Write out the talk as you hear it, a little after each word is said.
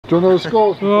Do you know the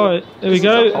scores? Right, here we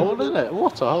go. This is a hole, isn't it?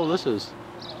 What a hole this is.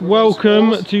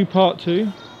 Welcome to part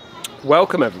 2.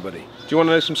 Welcome everybody. Do you want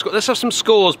to know some scores? Let's have some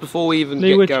scores before we even Lee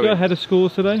get Whittaker, going. head of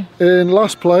scores today. In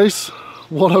last place,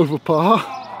 1 over par.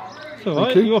 It's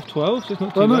alright, you're off 12, so it's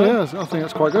not too bad. Yeah, I think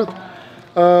that's quite good.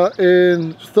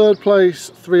 In third place,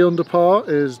 3 under par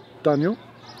is Daniel.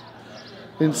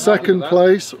 In second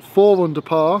place, 4 under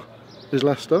par is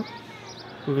Leicester.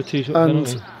 With a 2-shot And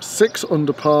penalty. 6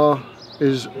 under par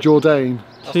is Jourdain.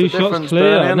 2 shots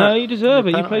clear. No, you deserve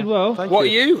it. You played well. What are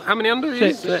you? How many under are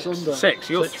you? 6. 6.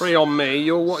 You're 3 on me.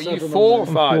 You're what? Are you 4 or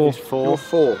 5? Four. He's 4. You're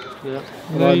 4.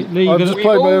 Yeah. Lee, I've just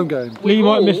played my own game. Lee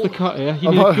might miss the cut here.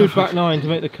 You need a good back 9 to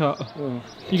make the cut.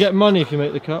 You get money if you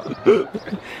make the cut.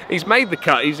 He's made the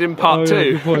cut. He's in part 2. Yeah,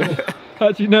 good point.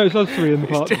 Actually, no, it's us 3 in the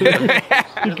part 2.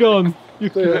 You're gone.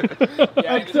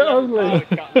 Exit only.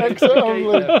 Exit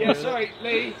only. Yeah, sorry,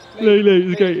 Lee. Lee,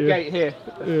 there's a gate here. Gate here.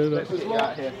 Yeah, that's It's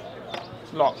locked. Here.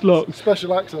 It's locked. it's locked.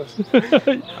 Special access. I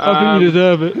think you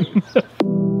deserve it.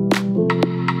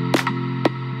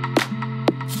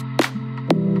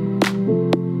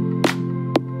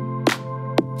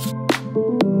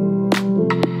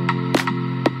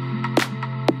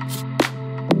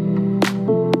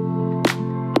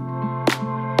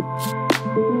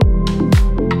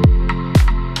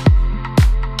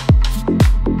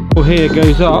 Here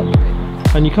goes up,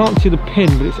 and you can't see the pin,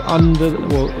 but it's under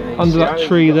that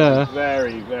tree there.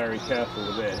 Very, very careful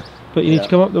with it. But you need to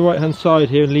come up the right hand side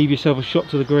here and leave yourself a shot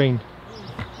to the green.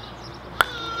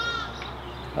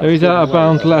 There is out of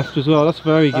bounds left as well. That's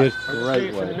very good.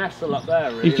 Great way. Nestle up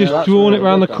there, really. He's just drawn it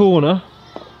round the corner.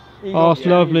 Oh, it's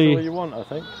lovely. That's all you want, I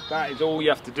think. That is all you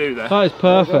have to do there. That is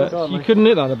perfect. You couldn't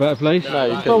hit that in a better place. No,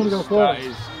 you couldn't. That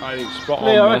is, I think, spot on.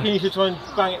 Lee, I there. reckon you should try and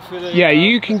bang it through the... Yeah,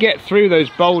 you can get through those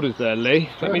boulders there,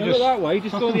 Lee. Let me Not just... that way,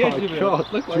 just go on the edge of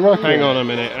it. Hang on a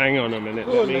minute, hang on a minute.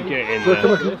 Let me get in Do you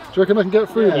there. reckon I can get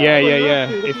through that? Yeah.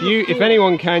 If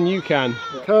anyone can, you can.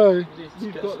 Okay.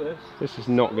 You've got this. This is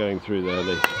not going through there,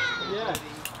 Lee. Yeah.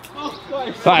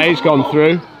 That has gone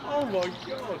through. Oh my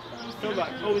god. Come back.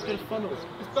 Oh, he's going to funnel.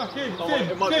 It's back in.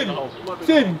 It's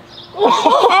in.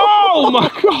 Oh my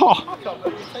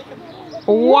god!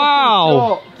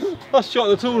 Wow! That's shot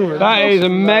at the tournament. That is You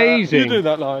amazing. do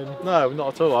that line. No,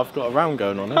 not at all. I've got a round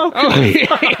going on it. Oh, he's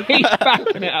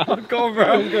backing it up. I've got a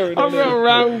round going. I've got a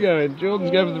round going.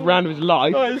 Jordan's going for the round of his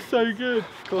life. That is so good.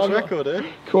 Course record, eh?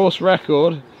 Course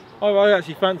record. Oh, I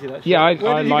actually fancy that. Yeah, I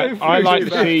Where did you like go to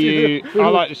through? see you. I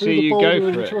like to see you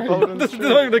go for it. There's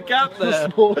no the gap The there.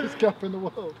 smallest gap in the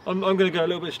world. I'm going to go a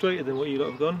little bit straighter than what you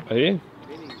lot have gone. Are you?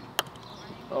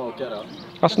 Oh, get up.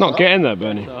 That's not getting there,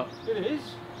 Bernie. It is.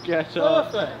 Get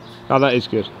up. Perfect. Oh, that is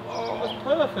good. Oh, that's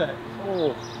perfect.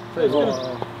 Oh,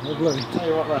 Lovely. tell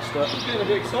you what, Leicester. I'm getting a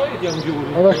bit excited, young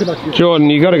Jordan. I reckon I can. Jordan,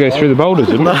 you got to go through the boulders,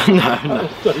 haven't you?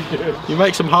 No. You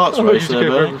make some hearts race there,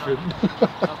 Bernie.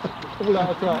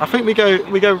 I think we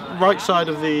go right side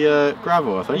of the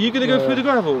gravel. I think. Are you going to go through the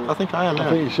gravel? I think I am. I Yeah.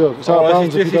 think you should. It's out of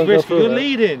bounds if you don't go through You're it.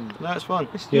 leading. No, it's fine.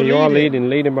 Yeah, you are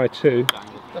leading by 2.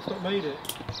 That's not made it.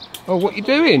 Oh, what are you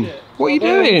doing? What are you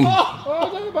doing? Oh,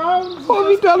 no bounds. What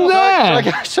have you done there?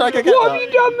 Should I go get What that? have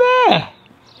you done there?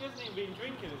 He hasn't even been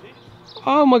drinking, has he?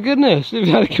 Oh my goodness, we've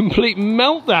had a complete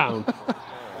meltdown.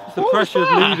 It's the What was pressure of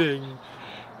that? leading.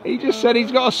 He just said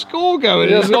he's got a score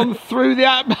going and he's gone through the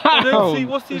I don't see, outbound.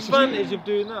 what's the advantage of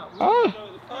doing that? Oh.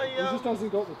 He just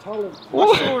hasn't got the talent.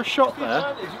 I saw a shot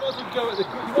there.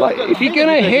 Like, if you're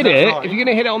gonna hit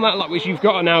it, on that like which you've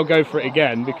got to now go for it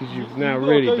again because you've now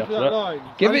really done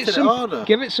that.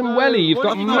 Give it some welly. You've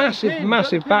got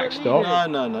massive backstop.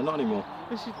 No, not anymore.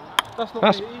 That's not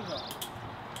That's- it either.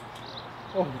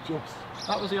 Oh, just.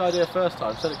 That was the idea first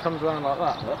time. Said it comes around like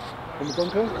that. Look. On the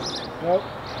bunker? No.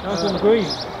 Now it's on the green.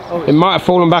 It might have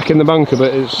fallen back in the bunker,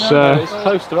 but it's It's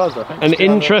close to us, I think. an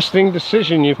interesting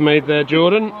decision you've made there,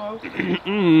 Jordan.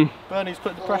 Bernie's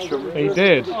put the pressure on. He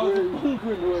did.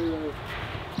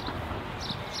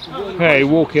 Hey,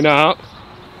 walking up.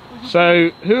 So,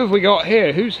 who have we got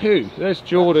here? Who's who? There's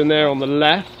Jordan there on the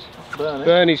left.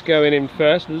 Bernie's going in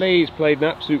first. Lee's played an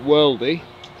absolute worldie.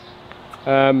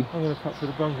 I'm going to cut through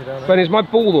the bunker down there. Bernie, is my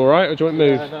ball alright, or do you want to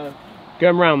move? No.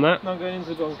 Going round that. No, I'm going into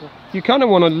the bunker. You kind of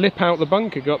want to lip out the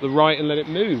bunker, go up the right and let it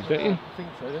move, don't you? I think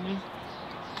so, didn't you?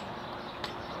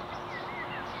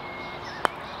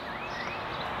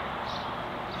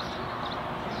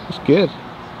 That's good.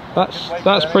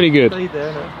 That's pretty good. Stay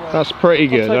there, innit? That's pretty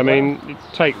good. I mean, you'd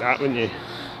take that, wouldn't you?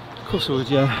 Of course I would,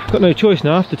 yeah. Got no choice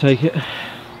now, I have to take it.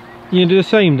 You going to do the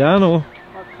same, Dan, or?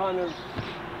 I kind of...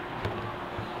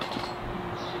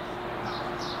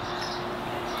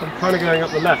 I'm kind of going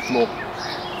up the left more.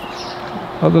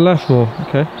 Up the left more,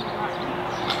 okay.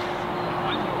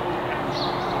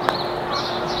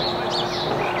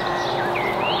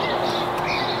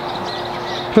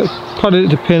 Putted it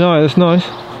to pin eye, that's nice.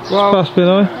 Well, Past pin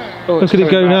eye. Look at it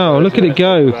go now, look at it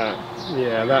go.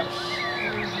 Yeah,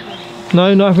 that's...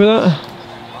 No, not for that.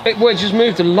 It just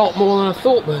moved a lot more than I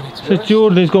thought, Bernie. So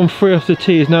Jordan, who's gone 3 off the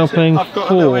tee, is now playing 4. I've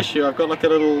got a little issue, I've got like a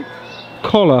little...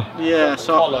 Collar. Yeah,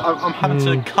 so I'm having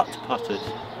to cut putt it.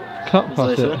 Cut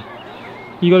putt it.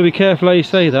 You got to be careful how you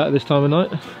say that at this time of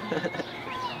night.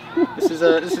 This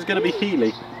is going to be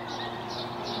Healy.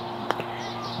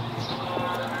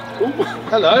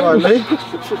 Hello. Hi, Lee.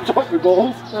 Drop me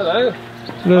balls. Hello.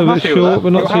 A little bit short,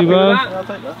 but not too bad. I'll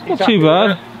take that. Not too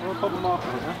bad.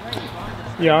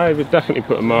 Yeah, I would definitely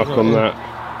put a mark on that.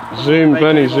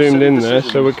 Bernie zoomed in there,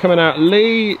 so we're coming out.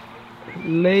 Lee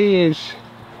is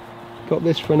got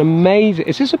this for an amazing.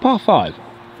 Is this a par 5?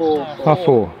 4. Par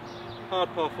 4. Hard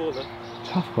par 4 then.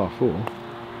 Tough par 4.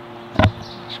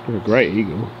 It's got a great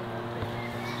eagle.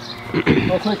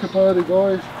 I'll take a birdie,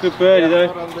 boys. Good birdie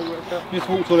though. Just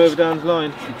walked all over Dan's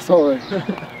line. Sorry.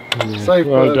 Safe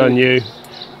Well birdie. done, you.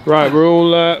 Right, we're all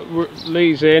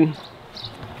Lee's in.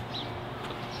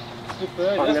 Good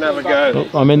birdie. I'm gonna have a go.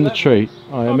 Oh, I'm in the tree.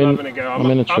 I'm in having a go. I'm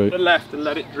in a tree. Up the left and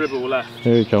let it dribble left.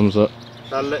 Here he comes up.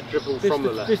 I'll let dribble from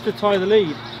the left. Just to tie the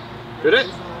lead. Did it?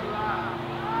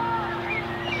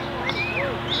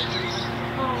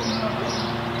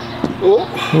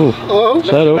 Oh,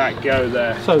 Settle. That go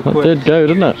there. So That quick. did go,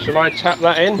 didn't it? Shall I tap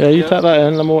that in? Yeah, you tap that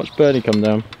in, let me watch Bernie come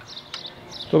down. Do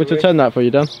you want me to attend that for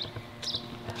you, Dan?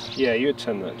 Yeah, you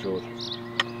attend that, George.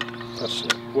 That's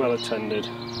well attended.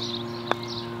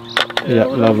 Yeah,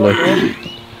 lovely.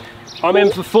 I'm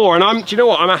in for 4, and do you know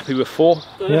what? I'm happy with 4.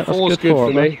 Yeah, that's 4's good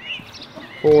for me.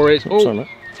 4 is. Sorry, mate.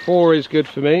 4 is good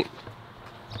for me.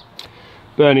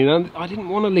 Bernie, now, I didn't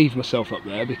want to leave myself up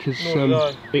there because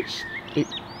it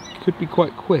could be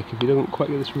quite quick if you don't quite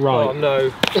get this right. Oh no.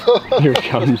 Here it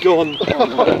comes. Gone.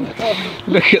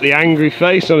 Look at the angry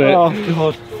face on it. Oh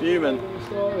god. Fuming.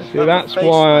 See, that's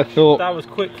why I thought That was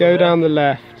quick. go down the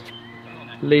left,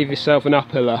 leave yourself an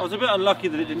uphiller. I was a bit unlucky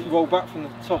that it didn't roll back from the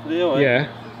top of the hill. Yeah.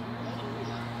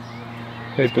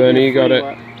 Okay, Bernie, you got it.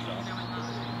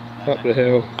 Up the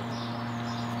hill.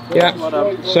 Yeah.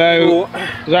 So,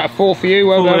 is that a 4 for you?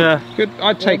 Well 4, done. yeah. Good.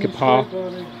 I'd take a par.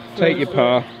 Take your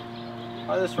par.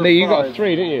 Lee, you got a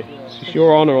 3, didn't you? It's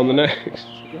your honour on the next.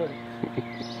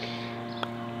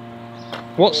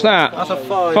 What's that? That's a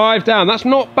 5. 5 down. That's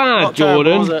not bad, Not terrible,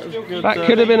 Jordan. was it? Good, That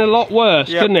could have been a lot worse,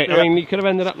 yeah, couldn't it? yeah. I mean, you could have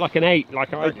ended up like an 8,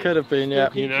 like I It could have been, yeah.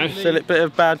 You know? Still a bit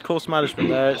of bad course management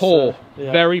there. It's, Poor,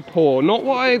 yeah. very poor. Not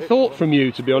what I thought from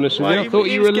you, to be honest with you. I thought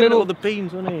he you was were a giving little. all the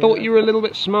beans, wasn't he? I thought you were a little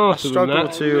bit smarter than Struggle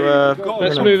that. to.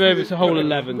 Let's move over to hole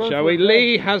 11, shall we?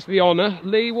 Lee has the honour.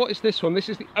 Lee, what is this one? This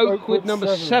is the Oakwood number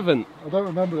 7. I don't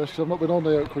remember this because I've not been on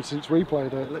the Oakwood since we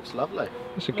played it. Looks lovely.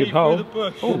 That's a good hole.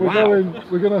 Oh We're wow!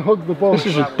 we're going to hug the bush.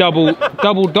 This is a double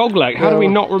dog leg. How do we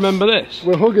not remember this?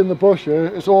 We're hugging the bush here.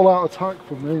 It's all out attack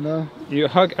from me now. You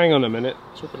hug. Hang on a minute.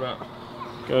 Talk about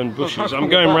going bushes. I'm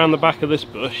going round the back of this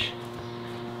bush.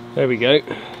 There we go.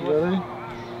 Ready?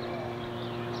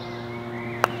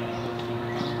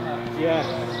 Yeah.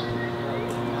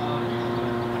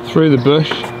 Through the bush.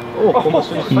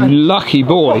 You lucky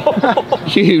boy.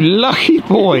 You lucky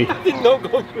boy. Did not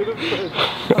go through the bush.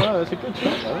 Oh, that's a good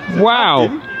shot though.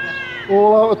 Wow.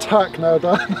 All out attack now,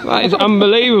 Dan. That is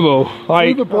unbelievable.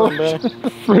 Like, Through the bush.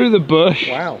 through the bush.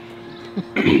 Wow.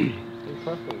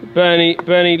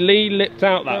 Bernie, Lee lipped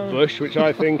out that bush, which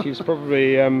I think is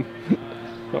probably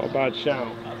not a bad shout.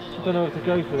 I don't know what to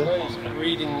go for this.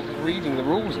 Reading the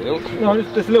rules here. No,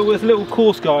 there's a little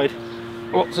course guide.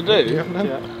 What to do?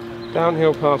 Yeah.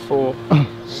 Downhill par 4,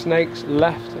 snakes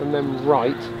left and then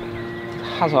right,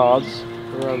 hazards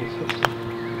around the 6.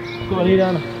 Got any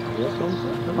down?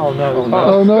 Oh no. Oh no.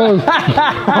 Oh no.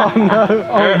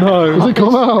 Oh no. Has it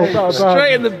come out?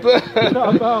 Straight in the bush.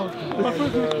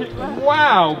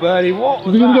 Wow, Bernie, what If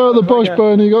was you're going to go at the that? bush,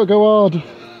 Bernie, you got to go hard.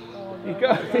 You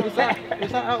go. Is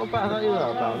that out of bounds? That is out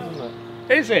of bounds, isn't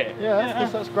it? Is it? Yeah,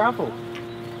 that's gravel.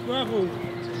 Gravel.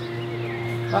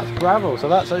 That's gravel, so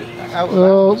that's out of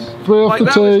Well, bounds. 3 off Like the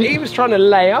that was, tee. he was trying to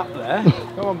lay up there.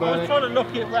 Come on, Bernie. I was trying to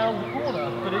knock it round the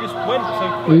corner, but it just went so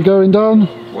Are you going down?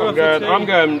 I'm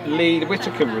going Lee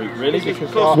Whittaker route, really,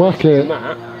 because Whack it.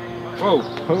 that. Whoa.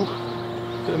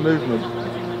 bit of movement.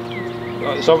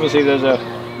 It's obviously there's a.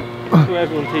 That's where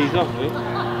everyone tees up, really.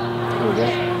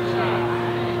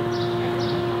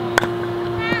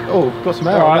 Oh, got some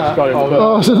air on that.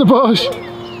 Oh, it's in the bush.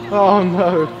 Oh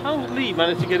no. How did Lee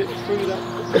manage to get it through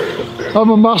that? I'm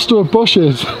a master of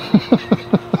bushes.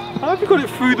 How have you got it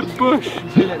through the bush?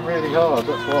 It's hit it really hard,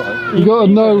 that's why. You got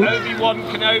to know. Obi-Wan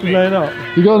Kenobi. Laying up.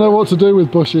 You got to know what to do with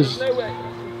bushes. You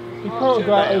can't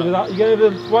go out over that. You go over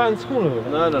the right-hand corner of it.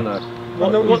 No.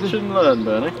 Watch and learn,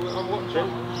 Bernie. I'm watching.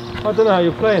 I don't know how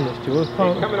you're playing this, George. He's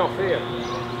coming off here.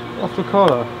 Off the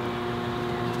collar.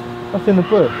 That's in the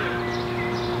bush.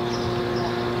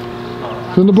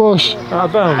 It's in the bush. Out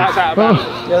of bounds. That's out of bounds.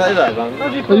 Yeah, that is out of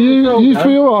bounds. Are you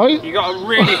three alright? You got to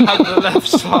really hug the left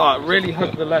side. Really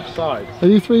hug the left side. Are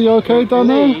you three okay down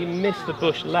there? Lee missed the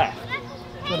bush left.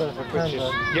 I don't know if I can,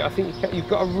 though. Yeah, I think you've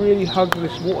got to really hug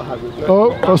this water hazard. No?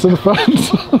 Oh, that's in the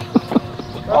fence.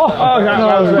 Oh,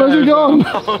 no, where's he gone?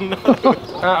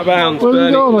 Out of bounds. Where's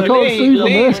he gone? I can't see from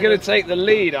Lee's there. going to take the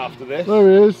lead after this. There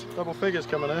he is. Double figures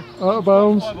coming in. Out of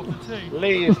bounds.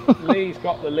 Lee's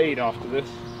got the lead after this.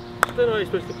 I don't know how you're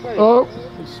supposed to play. Oh,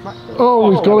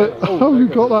 oh, he's got it. Oh, you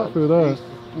got that through there.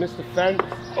 Missed the fence.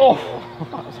 Oh,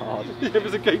 That's hard. It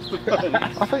was against the fence.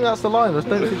 I think that's the line. I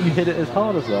don't think you hit it as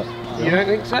hard as that. you don't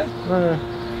think so? No,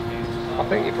 I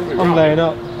think you're probably I'm right. laying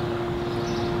up.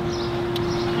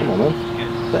 Come on then.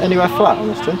 Is there anywhere flat on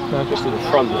this too? No, just at the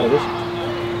front there. This.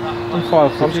 I'm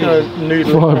 5 I'm just going to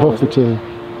noodle it 5 down, off the is it? 2.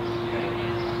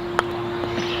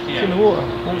 It's in the water.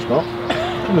 No, it's not.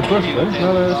 It's in the bush, though.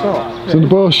 No, it's not. It's in the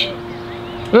bush.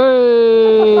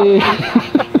 Hey!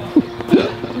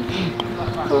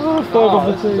 5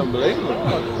 off the 2. Unbelievable.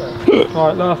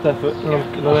 Alright, last effort.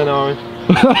 And then orange.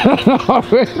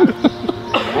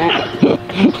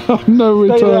 No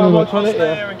return on it. Trying to hit you.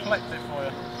 and collect it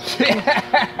for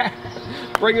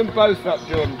you. Bring them both up,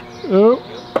 Jordan. Oh.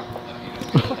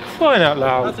 Flying out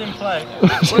loud. That's in play.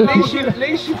 Well, at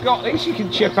least you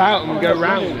can chip out and go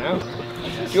round now.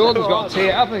 Jordan's got to tee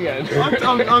it up again.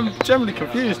 I'm generally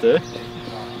confused here.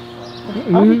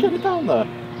 How do you get it down there?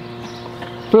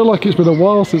 I feel like it's been a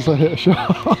while since I hit a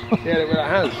shot. Hit it with a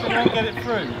hand. I can't get it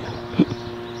through.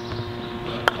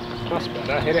 That's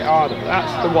better. Hit it harder.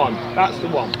 That's the one. That's the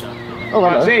one. Oh,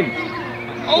 That's in.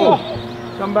 Oh!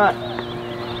 Come back.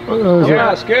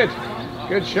 Yeah, that's good.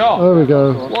 Good shot. There we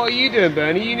go. What are you doing,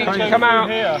 Bernie? You need to come out.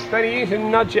 Bernie, you need to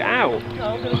nudge it out. No,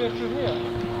 I'm going to go through here.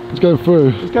 Let's go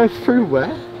through. Let's go through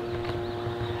where?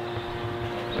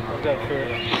 I'll go through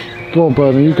it. Go on,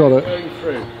 Bernie, you got it. Going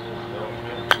through.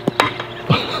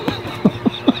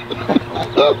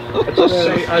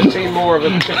 I see more of a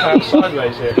chip out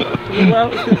sideways here. Well,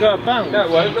 it's going to go out of bounds. No, it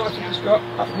won't. Not if you just got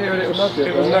up here and it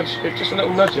will nudge. It's just a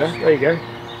little nudger. There you go.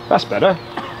 That's better.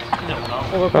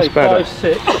 That's better. 5,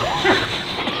 6.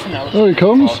 There he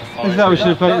comes. This is how we should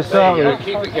have played the start with.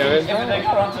 Keep it going.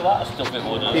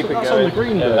 Keep it That's on the going.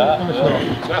 green there.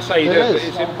 That's how you do it, but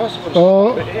it's impossible to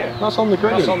Oh. put it here. That's on the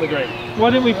green. That's on the green. Why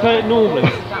didn't we play it normally?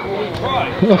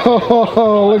 Right.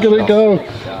 Oh, look at it go.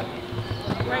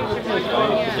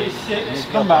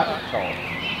 Come back.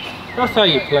 That's how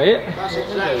you play it. That's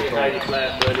exactly how you play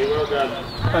it, Bernie. Well done.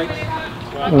 Thanks.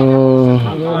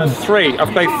 3. I've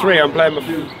played 3. I'm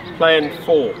playing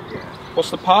 4.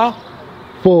 What's the par?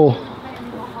 4.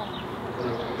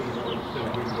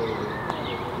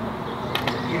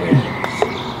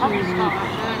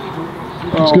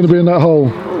 It's going to be in that hole.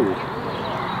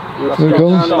 There it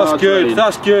comes. That's good.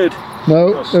 That's good.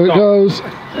 No, there it goes.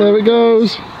 There it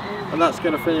goes. And that's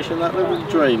going to finish in that little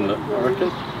drain, look, I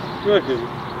reckon. You reckon?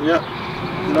 Yeah.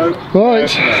 No. Right,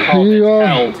 you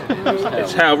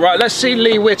It's held. Right, let's see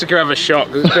Lee Whittaker have a shot,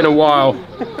 because it's been a while.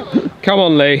 Come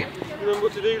on, Lee. You know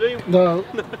what to do, Lee? No.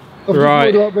 I'm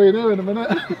Right. just worried about being here in a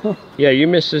minute. Yeah, you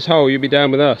missed this hole, you'll be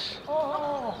down with us.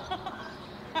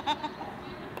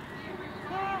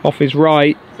 Off his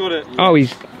right. Got it. Oh,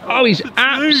 he's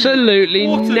absolutely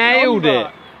What a nailed it.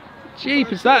 comeback.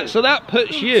 Jeepers, so that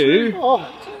puts you.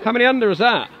 How many under is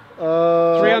that? 3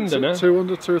 under, no? 2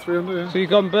 under, 2 or 3 under, yeah. So you've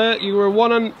gone you were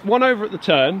one over at the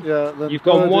turn. Yeah, then You've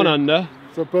gone birdie. 1 under.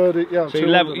 So birdie, yeah, So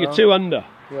you're 2 under.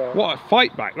 Yeah. What a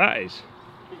fight back that is.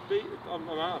 I'm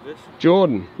out of this.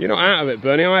 Jordan, you're not out of it,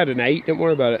 Bernie. I had an 8, don't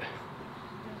worry about it.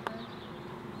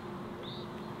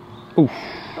 Oof.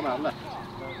 Come out left.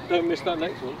 Don't miss that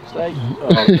next one.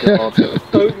 Oh, God.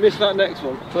 Don't miss that next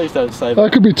one. Please don't say that. I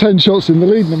could be 10 shots in the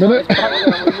lead in a minute. Go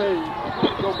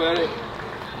on, Bernie.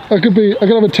 I could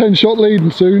have a 10 shot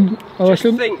lead soon, I Just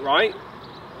reckon. think, right?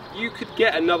 You could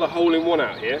get another hole in one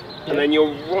out here, and then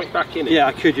you're right back in it. Yeah,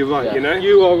 I could, you're right. You know?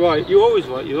 You are right. You're always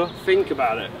right, you are. Think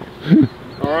about it.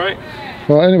 Alright?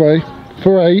 Right, anyway,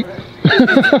 for 8.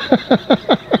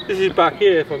 This is back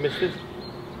here if I miss this.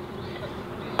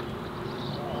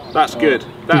 That's good.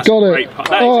 That's got a it. great putt.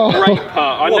 That is a great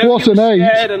putt. I know What you an were 8.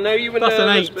 scared, I know you were That's an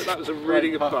nervous, 8. but that was a really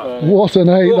good putt. What an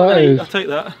 8 that is. I'll take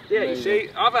that. Yeah, you see,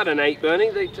 I've had an 8, Bernie.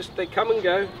 They come and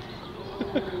go.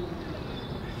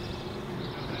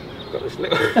 Got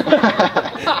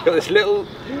this little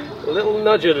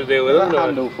nudger to deal with, haven't I?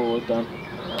 Handle forward, Dan.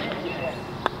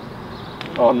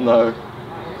 Oh no.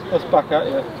 That's back at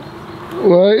you.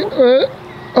 Wait.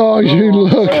 Oh, you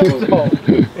lucky.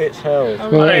 It's hell. I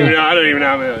don't even know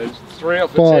how many. It's 3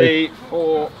 off the tee,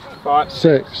 4, 5,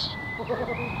 6.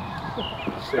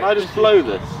 Can I just blow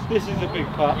this? This is a big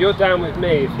putt. You're down with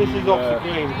me. This is off the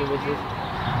green.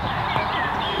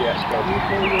 Yes,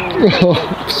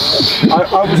 I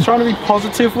was trying to be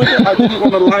positive with it. I didn't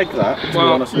want to lag that, to be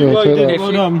honest.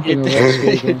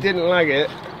 It didn't lag it.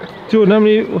 Jordan, how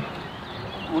many?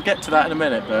 We'll get to that in a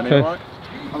minute, Bernie, Okay. alright?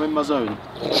 I'm in my zone.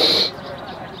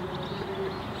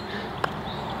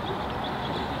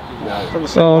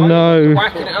 Oh no.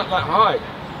 Whacking it up that high.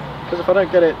 Because if I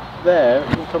don't get it there,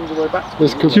 it comes all the way back to me.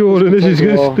 Jordan, this is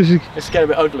good. It's getting a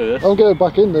bit ugly, this. I'm getting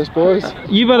back in this, boys.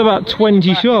 You've had about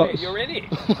 20 shots. You're in it.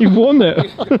 You've won it.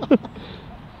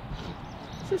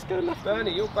 Let's go left.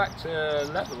 Bernie, you're back to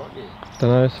level, aren't you? Don't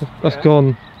know. That's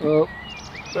gone.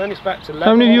 Bernie's back to level.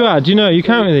 How many have you had? Do you know? You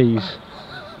counting these?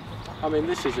 I mean,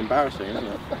 this is embarrassing, isn't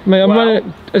it? Mate, I'm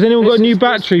running. Has anyone got a new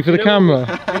battery for the camera?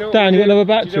 Dan, you got another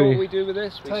battery? Do you know what we do with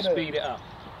this? We speed it up.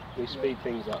 We speed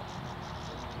things up.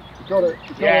 You got it.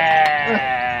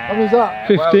 Yeah! How many's that?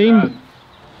 15?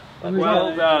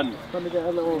 Well done.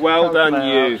 Well done,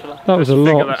 you. That was a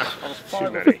lot.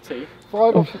 5 off the tee.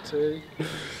 5 off the tee.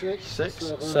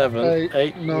 6, 7,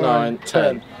 8, 9,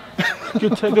 10.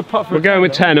 Good putt for We're going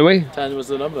with 10, are we? 10 was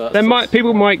the number.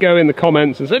 People might go in the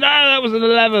comments and say, no, that was an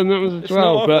 11, that was a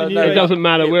 12, but it doesn't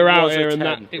matter. We're out here and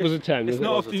that it was a 10. It's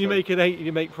not often you make an 8 and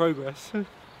you make progress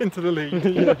into the lead.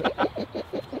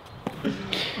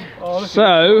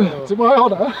 So, to my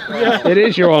honour. It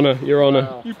is your honour, your honour.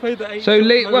 Wow. You played the 8. So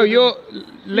Lee, well,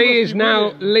 Lee is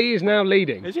now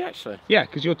leading. Is he actually? Yeah,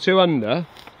 because you're 2 under.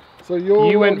 So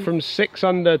you went from 6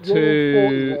 under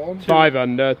to 5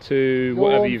 under to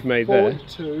whatever you've made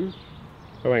 42. There.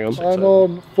 Oh, hang on. I'm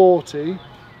on 40.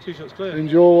 2 shots clear. And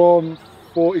you're on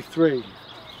 43.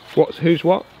 Who's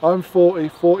what? I'm 40,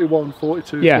 41,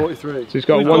 42, yeah. 43. So he's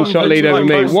got a 1-shot lead over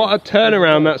me. What a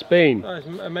turnaround that's been. That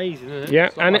is amazing, isn't it? Yeah,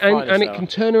 and it can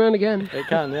turn around again. It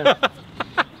can, yeah.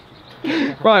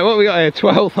 Right, what have we got here?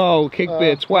 12th hole,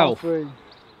 Kigbeer 12. 3.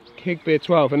 Kigbeer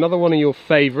 12, another one of your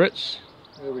favourites.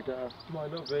 Here we go.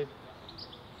 Might not be.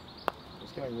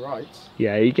 It's going right.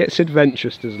 Yeah, he gets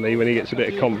adventurous, does Lee, when he gets a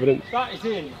bit of confidence. That is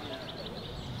in.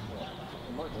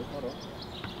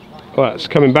 Well, it's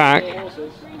coming back.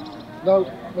 No,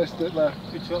 missed it there.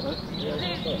 Good shot there.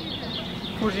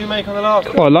 What did you make on the last?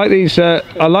 Oh, I like these. I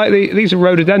like these are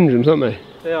rhododendrons, aren't they?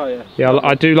 They are, yeah. Yeah,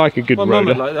 I do like a good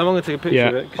rhoda. Like I'm going to take a picture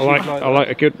of it. I like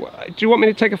a good. Do you want me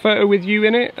to take a photo with you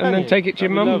in it and then take it to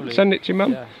your mum? Send it to your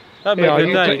mum. Yeah. That'd be a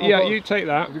good day. You take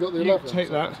that. Have you got the You take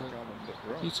that.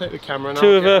 You take the camera. And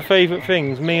 2 of her favourite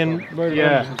things, me and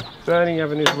rhododendrons. Yeah, Bernie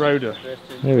having his rhoda.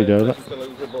 There we go.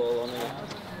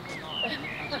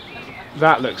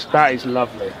 That is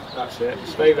lovely. That's it.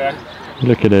 Stay there.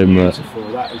 Look at him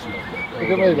Beautiful. That is lovely. Look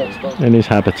at me, that's done. in his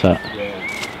habitat. Yeah.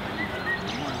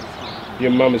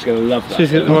 Your mum is going to love that.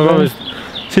 She's going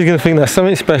to think that's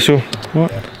something special.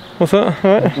 What? What's that?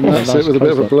 All right. And that's it with a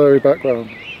bit of a blurry background.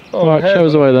 Right, show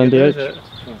us away then, DH.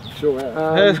 Sure.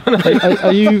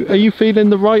 Are you feeling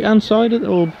the right hand side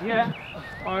or? Yeah.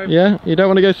 Yeah. You don't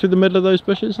want to go through the middle of those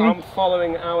bushes then? I'm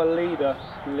following our leader,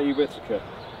 Lee Whittaker.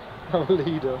 Our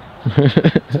leader.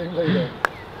 Team leader.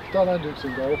 Dan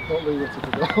Hendriksen golf, not Lee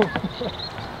Whittaker golf.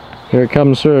 Here it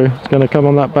comes through. It's going to come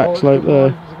on that back slope there.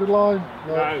 It's a good line.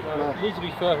 No. It needs to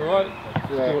be further right.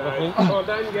 Yeah. Come on,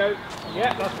 down you go.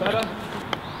 Yeah, that's better.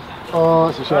 Oh,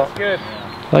 that's a shot. That's good.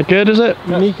 That good, is it?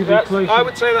 You need to be close. I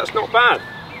would say that's not bad.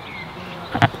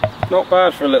 Not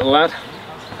bad for a little lad.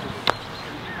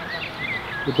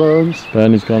 The Burns.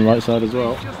 Bernie's gone right side as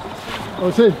well. Oh,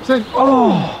 it's in. It's in.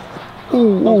 Oh!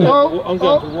 I'm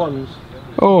going for ones.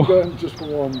 Oh, Going just for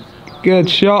ones. good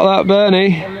shot that,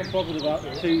 Bernie. I'm not bothered about the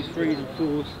 2s, 3s and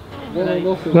 4s.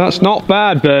 1-0. That's not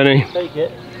bad, Bernie. Take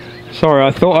it. Sorry,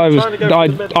 I thought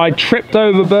I tripped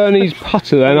over Bernie's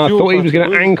putter then. I thought he was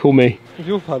going to ankle me. It's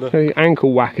your putter.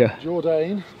 Ankle whacker.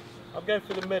 Jordan. I'm going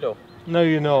for the middle. No,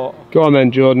 you're not. Go on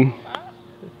then, Jordan.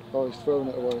 Oh, he's throwing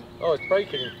it away. Oh, it's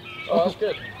breaking. Oh, that's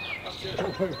good.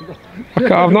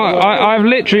 I've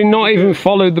literally not even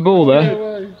followed the ball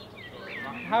there.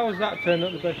 How has that turned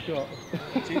out the best shot?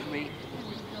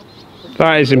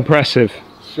 That is impressive.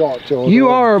 Shot, Jordan. You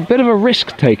are a bit of a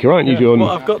risk taker, aren't you, Jordan?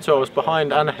 What I've got to, I was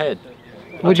behind and ahead.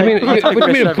 What do you mean? What do you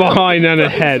mean behind and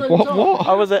ahead? What?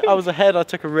 I was ahead. I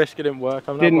took a risk. It didn't work.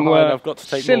 I'm now Didn't behind. work. I've got to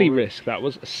take silly more. risk. That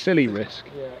was a silly risk.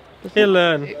 He'll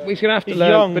learn. He's gonna have to He's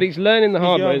learn, young. but he's learning the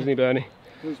hard He's way, young. isn't he, Bernie?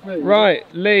 It's me. Right,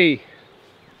 Lee.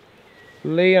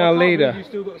 Lee, our leader. You've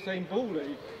still got the same ball,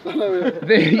 Lee.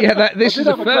 This is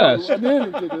a first. I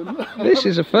nearly didn't. This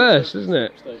is a first, isn't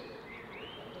it?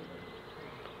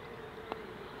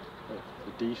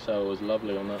 decel was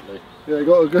lovely on that, Lee. Yeah, you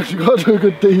got to do a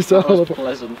good decel. That was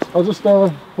pleasant. I'll just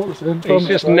put this in. He's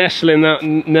just nestling that,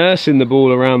 nursing the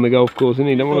ball around the golf course, and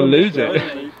he don't want to lose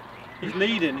it. He's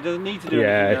leading. He doesn't need to do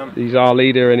anything now. He's our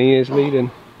leader, and he is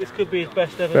leading. This could be his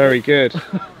best ever. Very good.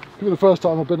 Could be the first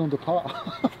time I've been under par.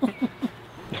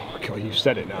 Oh God, you've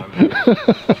said it now.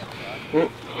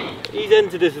 He's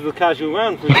entered this as a casual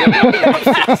round for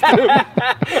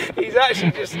He's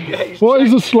actually just. What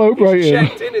is the slope rating?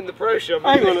 Checked in the pro shop.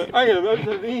 Hang on, I just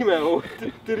had an email.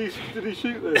 Did he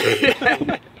shoot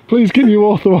this? Please, can you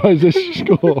authorise this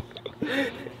score?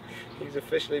 He's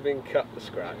officially been cut to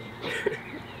scratch.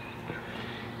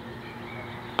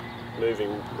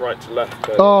 Moving right to left.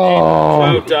 Oh,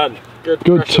 well done.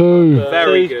 Good two.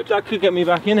 Very good. That could get me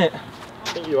back in it.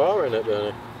 I think you are in it,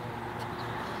 Bernie.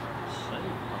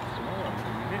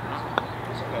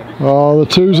 Oh, the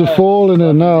twos are falling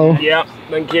in now. Yeah,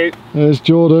 thank you. There's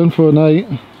Jordan for an 8.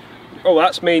 Oh,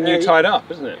 that's me and you tied up,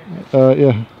 isn't it?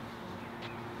 Yeah.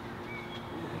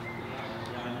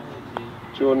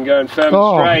 Jordan going firm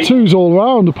Oh, straight. twos all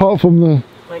round apart from the...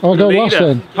 I'll go last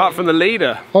then. Apart from the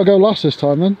leader. I'll go last this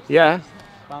time then. Yeah.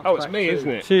 Oh, it's me, isn't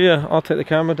it? So yeah, I'll take the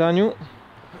camera, Daniel.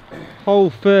 Hole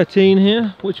 13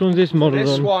 here. Which one's this model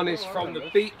This on? one is from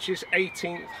the Beach's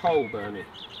 18th hole, Bernie.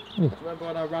 Remember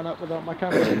when I ran up without my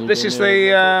camera? This is the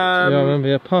Yeah, I remember,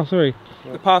 yeah, par 3.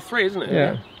 the par 3, isn't it?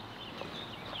 Yeah.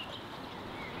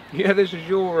 Yeah, this is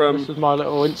your This is my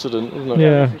little incident, isn't it?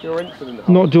 Yeah. this is your incident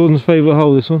hole. Not Jordan's favourite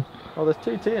hole, this one. Oh, there's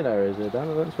 2 teeing areas here, Dan.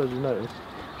 I don't suppose you noticed.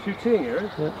 2 teeing areas?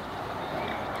 Yeah.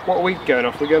 What are we going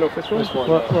off? We're going off this one?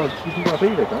 Well, you can go up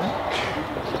either,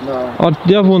 can't you? No.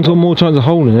 The other one's got more chance of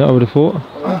holding it, I would have thought.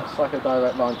 Well, that's like a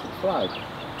direct line to the flag.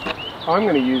 I'm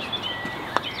going to use...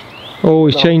 Oh,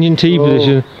 he's changing tee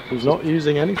position. He's not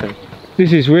using anything.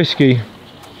 This is risky.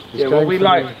 Yeah, well, we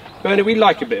like... Bernie, we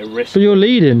like a bit of risk. But you're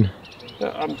leading.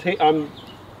 I'm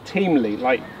team lead,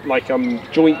 like I'm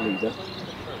joint leader.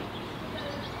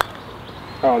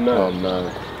 Oh no. Oh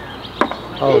no.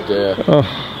 Oh dear. Oh,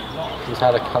 He's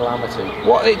had a calamity.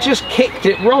 What? It just kicked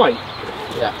it right.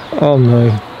 Yeah. oh no.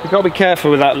 You've got to be careful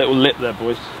with that little lip there,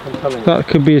 boys. I'm coming. That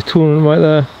could be his tournament right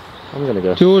there. I'm gonna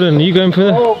go. Jordan, are you going for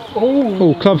the...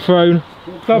 Oh, club thrown.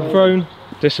 Club thrown.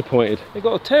 Disappointed. It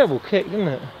got a terrible kick, didn't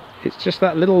it? It's just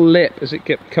that little lip as it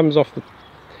comes off the...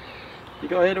 You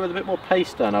got to hit it with a bit more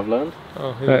pace, Dan, I've learned.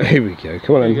 Oh, here we go.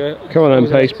 Come on, Here we go. come on,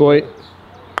 pace boy.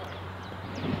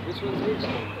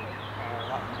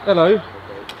 Hello.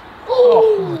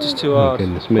 Oh, just too hard.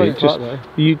 Goodness me. Great Just, putt, though.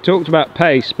 you talked about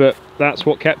pace, but that's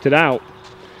what kept it out.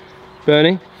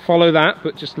 Bernie, follow that,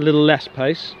 but just a little less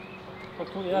pace.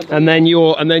 And then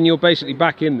you're basically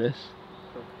back in this.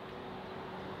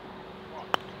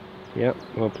 Yep,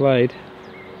 well played.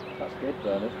 That's good,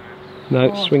 Bernie. No,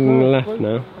 it's swinging left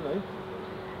now. Hello.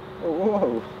 Oh,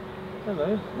 whoa.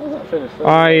 Hello. How's that finished?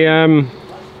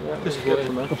 This is good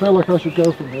for me. I feel like I should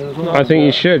go from here as well. I think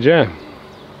you should, yeah.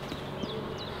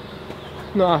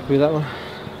 Not happy with that one.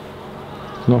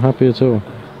 Not happy at all.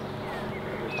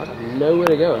 I got nowhere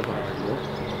to go.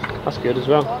 That's good as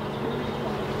well.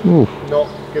 Ooh. Not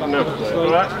good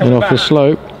enough. And off the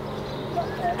slope.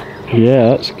 Yeah,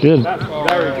 that's good. That's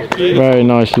very good. Very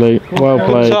nicely. Well Good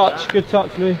played. touch, good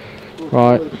touch, Lee.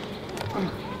 Right.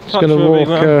 Just going to walk,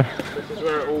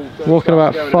 walking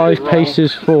about 5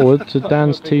 paces forward to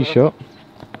Dan's tee shot.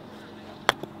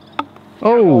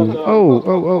 Oh, oh,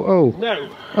 oh, oh, oh. No.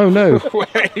 Oh no. Where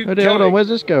are you Oh dear, hold on, going? where's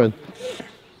this going?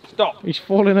 Stop. He's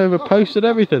falling over posts and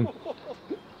everything.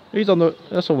 He's on the,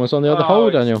 that's almost on the other hole,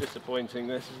 it's Daniel. disappointing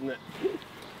this, isn't it?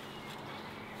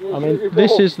 I mean,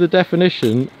 this is the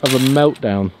definition of a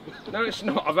meltdown. No, it's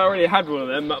not. I've already had one of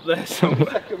them up there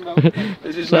somewhere.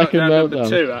 This is Second meltdown number meltdown.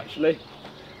 2, actually,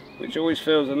 which always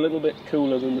feels a little bit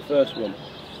cooler than the first one.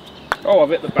 Oh, I've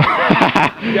hit the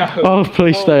back. Yeah. Oh,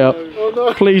 please stay up.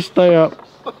 Please stay up.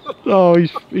 Oh,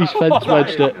 he's fence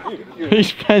wedged it. He's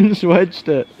fence wedged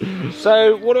it.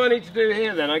 So, what do I need to do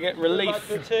here then? I get relief.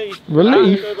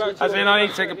 Relief? As in, I need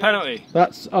to take a penalty.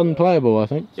 That's unplayable, I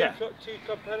think. Yeah. Got 2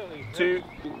 club penalties. 2.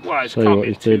 Well, it Show you can't what be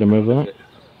he's 2. dealing with that.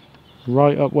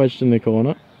 Right up wedged in the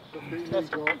corner.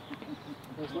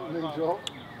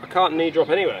 I can't knee drop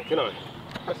anywhere, can I?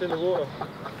 That's in the water.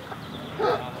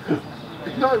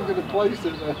 You're not even going to place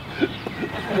it there.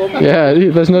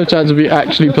 Yeah, there's no chance of you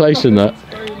actually placing that.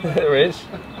 There is.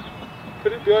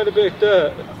 Put it behind a bit of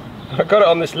dirt. I got it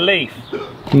on this leaf.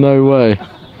 No way.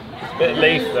 Bit of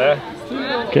leaf there.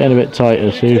 Getting a bit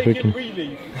tighter, see if we can.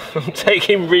 I'm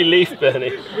taking relief,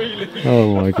 Bernie.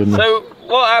 Oh my goodness. So,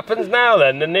 what happens now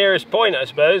then? The nearest point, I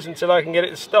suppose, until I can get it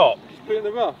to stop. Put it in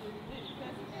the rough.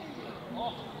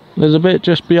 There's a bit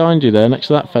just behind you there, next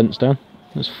to that fence down.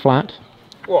 It's flat.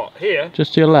 What, here?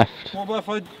 Just to your left. What about if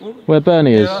I... Where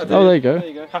Bernie is. Yeah, Oh, there you go. There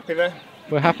you go. Happy there?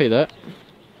 We're happy there.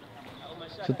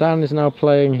 So Dan is now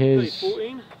playing his...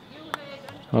 14?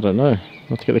 I don't know. I'll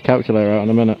have to get the calculator out in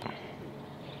a minute.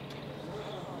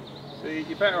 So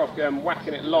you're better off going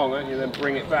whacking it long, aren't you, then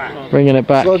bring it back. Bringing it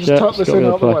back. So I just tap this in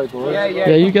out of the way, boys? Yeah,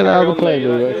 you get that out of the play,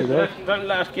 Lee. Lee Whittaker. Don't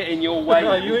let us get in your way.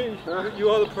 No, you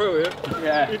are the pro here.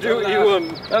 Yeah. You do what you want.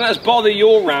 Don't let us bother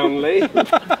your round, Lee.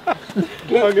 I'm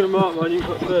going to mark mine, you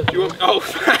got first. You want, oh,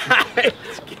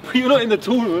 You're not in the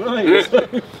tournament, are you? So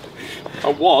I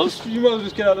was. you might as well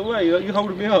just get out of the way, you're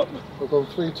holding me up. I've gone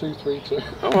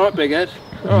 3-2-3-2. Alright, big head.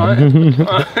 Alright.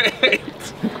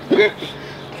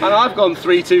 And I've gone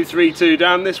 3-2-3-2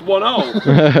 down this one hole.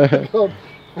 Gone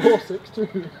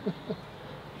 4-6-2.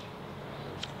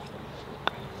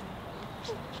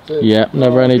 Yeah,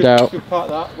 never any doubt. Good part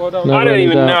that. Well done. No. I don't any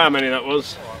even doubt. know how many that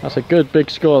was. That's a good big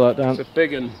score, that Dan. It's a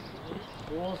big one.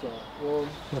 What was that? 1,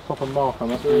 A proper mark on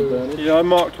that. 2, Yeah, I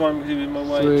marked one because he was in my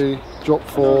way. 3, drop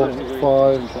 4,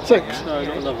 5, 6. No,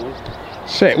 not another one.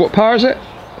 Sick. What par is it?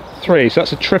 3, so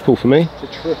that's a triple for me.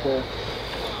 It's a triple.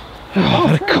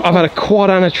 I've had a quad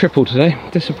and a triple today.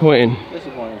 Disappointing.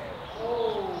 Disappointing.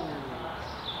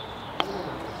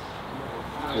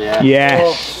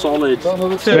 Yes. Solid. Is that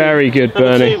another 2? Very good,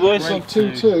 Bernie. boys.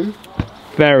 2-2.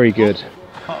 Very good.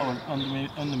 Under me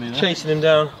there. Chasing him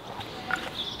down.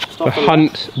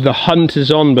 The hunt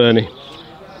is on, Bernie.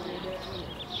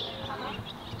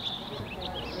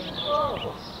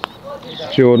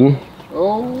 Jordan,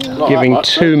 Oh, giving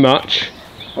too much.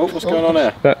 Oh, what's going on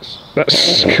here?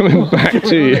 That's coming back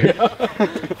to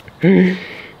you.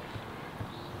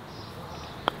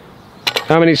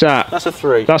 How many's that? That's a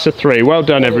 3. That's a 3. Well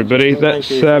done, everybody. That's.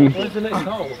 Where's the next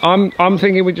hole? I'm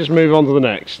thinking we just move on to the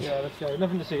next. Yeah, let's go.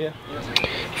 Nothing to see here.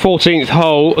 14th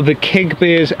hole, the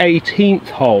Kigbeer's 18th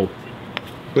hole,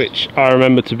 which I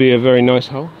remember to be a very nice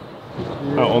hole.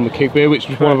 Out on the Kigbeer, which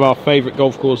was one of our favourite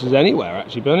golf courses anywhere,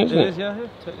 actually, Ben, isn't it? It is, yeah.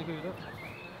 Totally agree with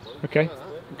that. Okay.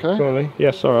 okay. Go on, Lee.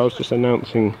 Yeah, sorry, I was just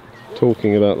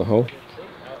talking about the hole.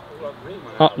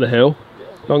 Up the hill,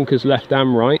 bunkers left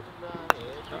and right.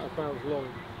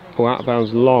 Oh, out of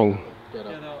bounds long.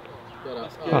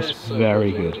 That's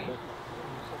very good.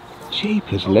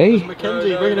 Jeepers, Lee.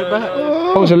 Mackenzie bringing it back.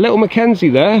 Oh, there's a little Mackenzie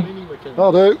there.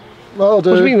 That'll do. That'll do.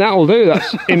 What do you mean that'll do?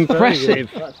 That's impressive.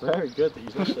 That's very good that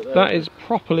he's left it there. That is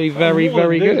properly very,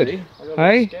 very good.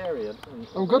 Hey?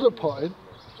 I'm good at potting.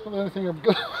 It's not the only thing I'm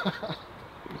good at.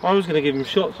 I was going to give him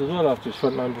shots as well after his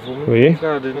front line performance. Were you?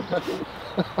 No, I didn't.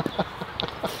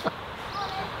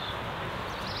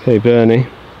 Okay, Bernie,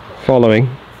 following.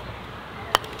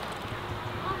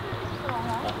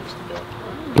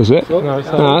 Does it? No, it's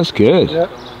Oh, that's good. Yeah.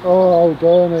 Oh,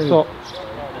 Bernie. Stop.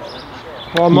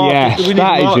 Well, Mark, Yes, we need to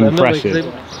that mark is them, don't we? impressive.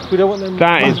 'Cause we don't want them.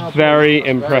 That is very Good,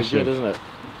 impressive. isn't it?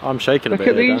 I'm shaking a Look bit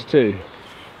at here, these two.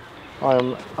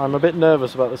 Dan. I'm a bit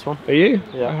nervous about this one. Are you?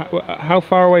 Yeah. How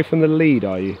far away from the lead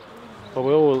are you? But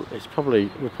we're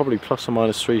probably plus or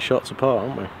minus 3 shots apart,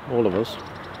 aren't we? All of us.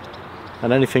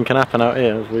 And anything can happen out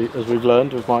here, as we've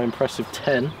learned with my impressive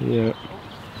 10. Yeah.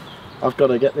 I've got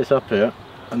to get this up here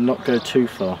and not go too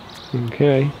far.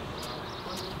 Okay.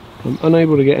 I'm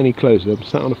unable to get any closer. I'm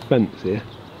sat on a fence here.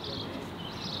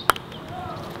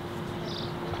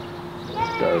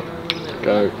 Go.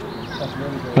 Go.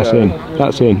 That's in.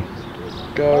 That's in.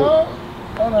 Go.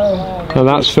 Oh no. And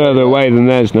that's further away than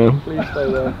theirs now. Please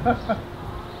stay there.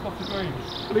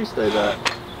 Please stay there.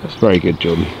 That's very good,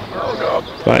 Jordan. Oh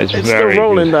God. That is It's very still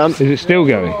rolling, good. Dan. Is it still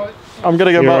going? I'm going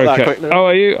to go You're mark okay. that quick now. Oh,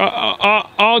 are you?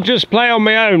 I'll just play on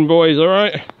my own, boys,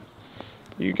 alright?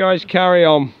 You guys carry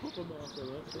on.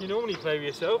 You normally play with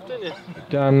yourself, don't you?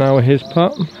 Dan now with his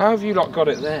putt. How have you lot got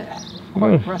it there?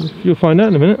 Well, you'll find out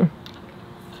in a minute.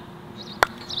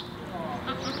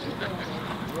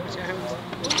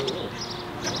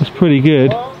 That's pretty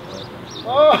good.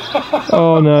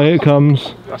 Oh no, here it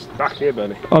comes. That's back here,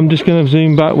 Benny. I'm just going to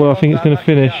zoom back where I think it's going to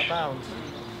finish.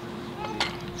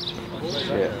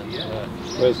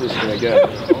 Where's this going to go?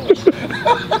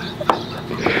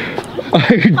 Oh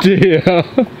dear.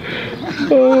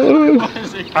 Oh.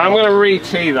 I'm going to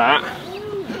re-tee that.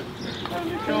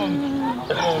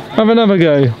 Have another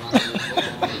go.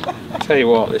 Tell you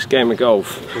what, this game of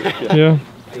golf Yeah.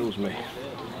 kills me.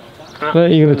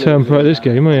 You're going to turn pro at this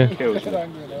game, are you? Kills me.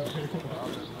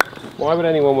 Why would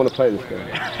anyone want to play this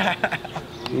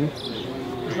game?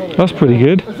 That's pretty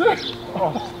good.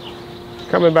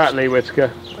 Coming back, Lee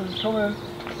Whittaker. It's coming.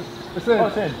 It's in.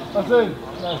 That's in.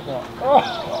 No, it's not.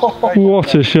 Oh.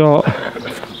 What a shot.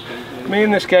 Me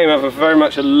and this game have very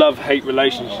much a love-hate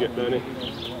relationship, don't we?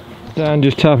 Dan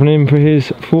just tapping in for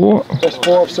his 4. Best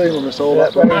 4 I've seen on this hole.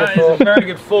 That is a very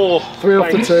good 4. 3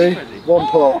 off the tee, 1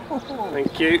 pot.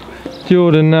 Thank you.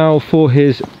 Jordan now for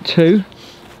his 2.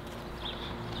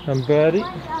 And birdie.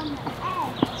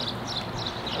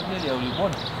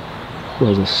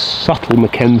 There's a subtle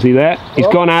Mackenzie there. He's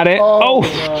gone at it. Oh,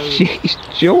 jeez,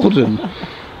 Jordan.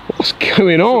 What's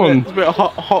going on? It's a bit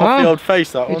hot off the old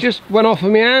face, that one. It just went off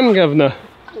of my hand, Governor.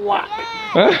 Whack.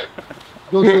 Huh?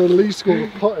 Goes to the Lee school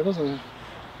of putting, doesn't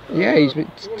he? Yeah, he's been,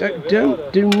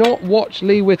 do not watch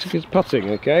Lee Whittaker's putting,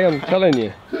 okay? I'm telling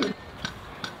you.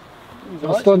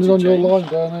 I'm standing on your line,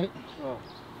 Bernie.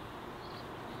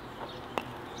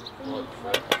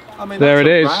 I mean, there it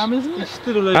is. Ram, isn't it? It's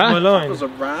still all over my line. That was a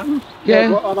ram.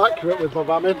 Yeah. I'm accurate with my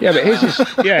ramming. Yeah, but his is,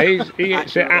 yeah, he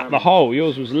hits it at the hole.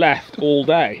 Yours was left all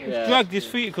day. He's dragged his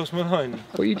feet across my line.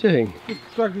 What are you doing? He's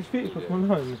dragged his feet across my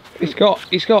line. He's got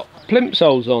plimp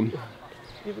soles on.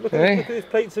 Yeah, look at his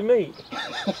plates of meat.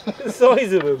 Look at the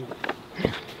size of them.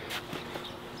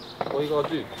 What you gotta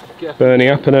do? Bernie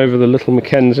up and over the little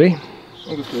Mackenzie.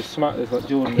 I'm just gonna smack this like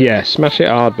Jordan. Yeah, smash it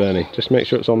hard, Bernie. Just make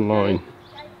sure it's on line.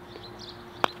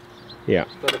 Yeah,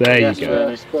 there you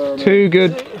go. Two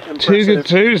good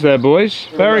 2s there, boys.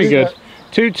 Very good.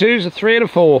 2 2s, a 3 and a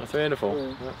 4. 3 and a 4.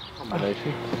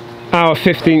 Combination. Our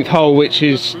 15th hole, which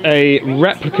is a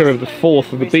replica of the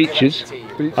 4th of the Beaches,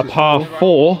 a par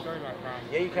 4,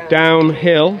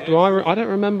 downhill. I don't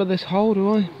remember this hole,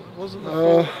 do I? Wasn't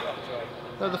the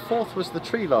 4th was the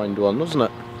tree-lined one, wasn't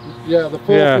it? Yeah, the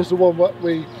 4th was the one that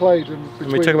we played, and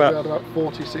between we had about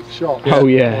 46 shots. Oh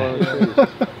yeah.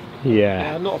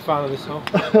 Yeah. I'm not a fan of this hole.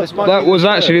 That was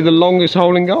actually the longest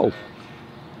hole in golf.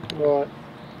 Right.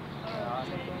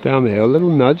 Down the hill, a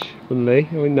little nudge from Lee.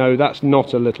 Oh, no, that's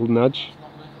not a little nudge.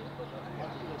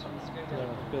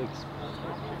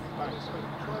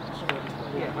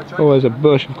 Oh, there's a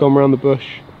bush. I've gone around the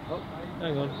bush.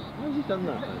 Hang on. How's he done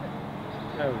that?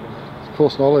 It's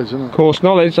course knowledge, isn't it? Course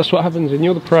knowledge, that's what happens. And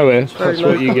you're the pro here. That's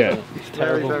what you get. It's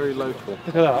terrible. Very local.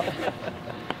 Look at that.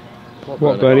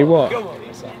 What, Bernie? What? What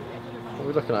are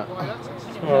we looking at?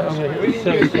 Right, I'm going to hit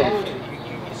 7.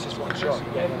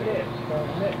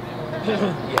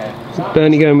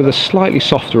 Bernie going with a slightly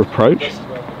softer approach,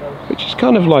 which is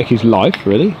kind of like his life,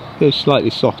 really. Goes slightly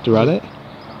softer at it.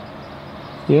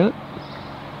 Yeah.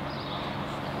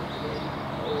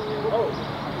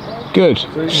 Good.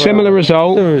 Similar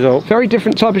result. Similar result. Very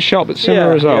different type of shot, but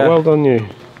similar result. Yeah. Well done, you.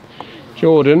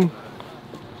 Jordan.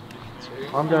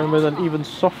 I'm going with an even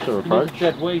softer approach.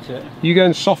 Dead weight it. You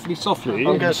going softly,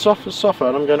 I'm going softer,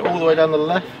 and I'm going all the way down the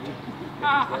left.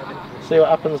 See what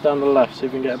happens down the left, see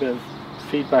if we can get a bit of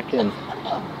feedback in.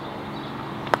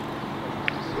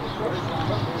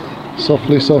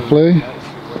 Softly, softly.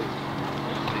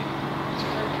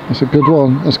 That's a good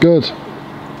one. That's good.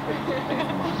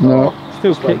 No.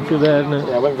 Still kicked it there, isn't it?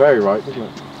 Yeah, it went very right, didn't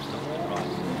it?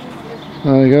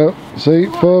 There you go. See,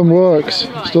 firm works.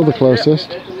 Still the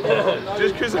closest. I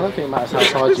don't think it matters how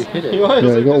hard you hit it. Yeah,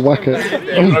 you got to whack it. I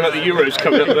got the Euros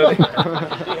coming up, Bernie.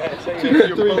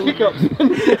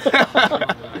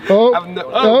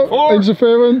 Oh,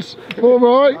 interference. All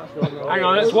right. Hang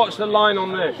on, let's watch the line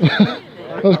on this.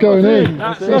 That's going in.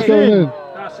 That's going in.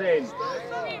 That's in.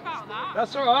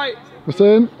 That's all right. What's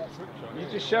in? You're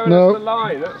just showing us the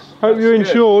line. Hope you're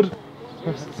insured.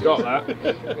 Got that.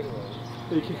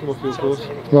 You kick him off your course.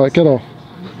 Right, get off.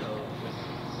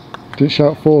 Didn't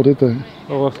shout 4, did they?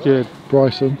 Oh, that's good.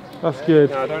 Bryson. That's good.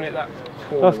 No, don't hit that.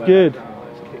 That's good.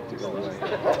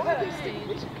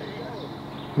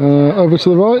 Over to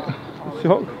the right.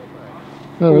 Shock.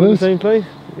 There All it in the is. same place.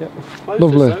 Yep.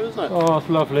 Lovely. Oh, it's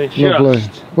lovely. Lovely.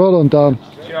 Well done, Dan.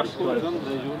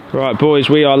 Right, boys,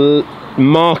 we are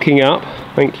marking up.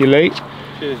 Thank you, Lee.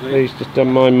 Cheers, Lee. Lee's just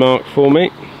done my mark for me.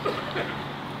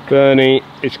 Bernie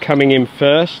is coming in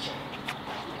first.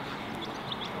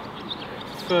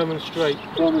 Firm and straight.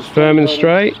 Firm and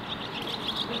straight.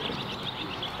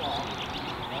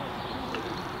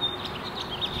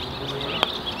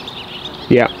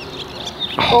 Yeah.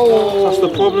 Oh, that's the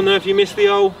problem there if you miss the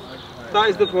hole. That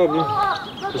is the problem.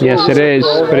 Yes, it is,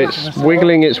 but it's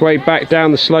wiggling its way back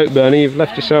down the slope, Bernie. You've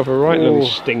left yourself a right little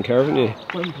stinker, haven't you?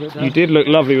 You did look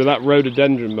lovely with that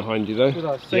rhododendron behind you, though.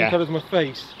 Same colour as my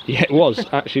face. Yeah, it was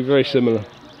actually very similar.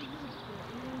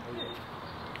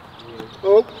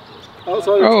 Oh,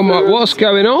 outside Oh my! What's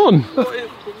going on?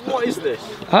 What is this?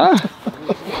 Huh?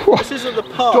 This isn't the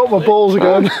part. Drop my balls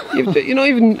again. You're not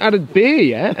even added beer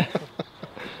yet.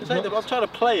 I'm trying to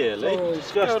play here, Lee.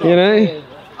 You know.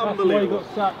 Unbelievable.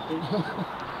 That-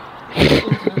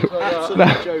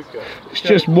 Joker. It's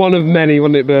just one of many,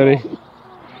 wasn't it, Bernie?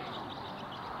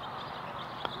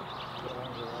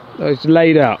 Oh, it's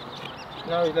laid up.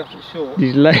 No, he left it short.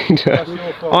 He's laid her.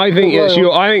 I think it's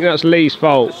your. I think that's Lee's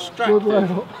fault. Good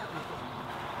layup.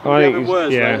 I think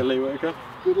words yeah. later, Lee Whittaker.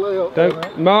 Good layup.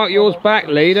 Don't mark yours back,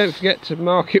 Lee. Don't forget to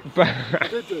mark it back.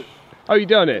 Did you? Oh, you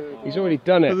done it? He's already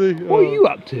done it. What are you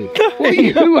up to? What are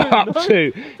you up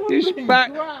to? Just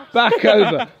back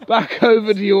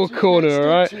over to your corner, all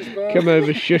right? Come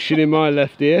over, shushing in my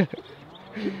left ear.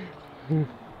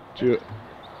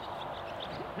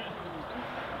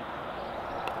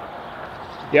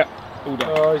 Yep. All day.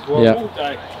 Oh, he's won. Yep. All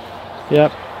day.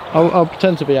 Yep. I'll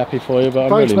pretend to be happy for you, but I'm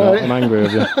Thanks, really not. mate. I'm angry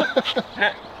with you.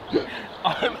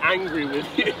 I'm angry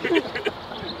with you.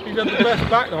 You've got the best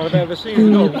back nine I've ever seen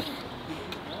in golf.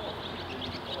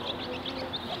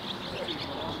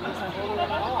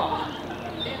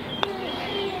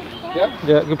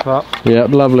 Yeah, good putt. Yep,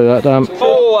 lovely that, Dan.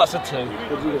 Oh, that's a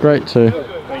 2. Great 2.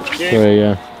 Thank you. 3,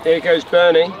 yeah. Here goes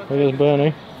Bernie. There goes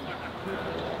Bernie.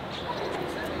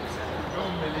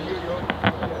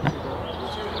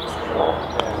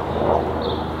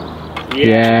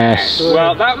 Yes.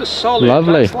 Well, that was solid.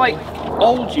 Lovely. That's like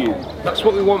old you. That's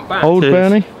what we want back. Old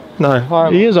Bernie? No,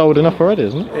 He is old enough already,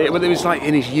 isn't he? Well, it was like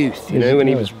in his youth, you know, when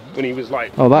he was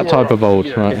like. Oh, that type of old,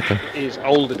 you know, right, okay. His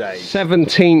older days.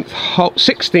 17th hole,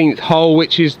 16th hole,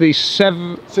 which is the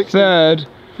third.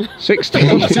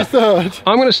 16th. What's your third?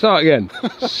 I'm going to start again.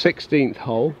 16th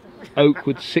hole,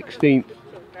 Oakwood 16th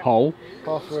hole,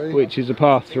 Par 3. which is a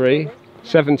par 3,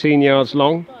 17 yards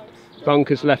long,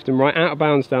 bunkers left and right, out of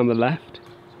bounds down the left,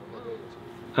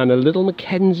 and a little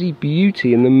Mackenzie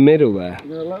beauty in the middle there. I'm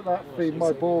going to let that feed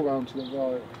my ball round to the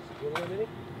right.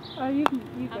 Oh, you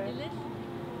go.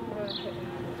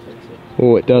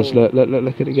 Oh, it does. Look at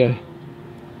it go.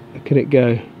 Look at it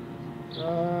go.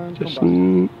 And Just.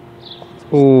 come back.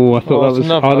 Oh, I thought Oh, that was. it's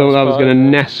I another thought that was spot, going to isn't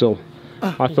it? nestle.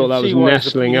 I thought that was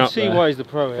nestling up See there. why he's the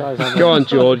pro. Yeah. Go on,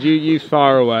 George. You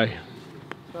fire away.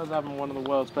 He's having one of the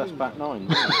world's best back nines.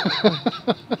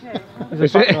 He's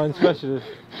Is a back it? nine specialist.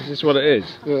 Is this what it is?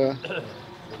 Yeah.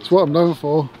 It's what I'm known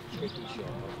for.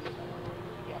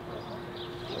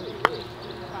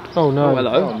 Oh no.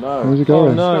 Hello. Oh no. Where's he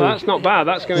going? Oh no. No, that's not bad.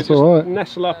 That's going to That's just all right.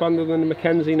 nestle up under the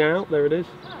Mackenzie now. There it is.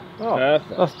 Oh,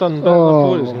 Perfect. That's done better than I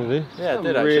thought it was going to do. yeah, it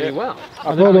did Really actually. well.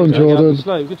 I Well done,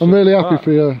 Jordan. I'm really happy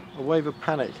for you. A wave of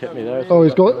panic hit me there. Oh,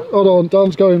 he's got. Hold on,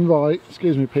 Dan's going right.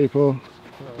 Excuse me, people.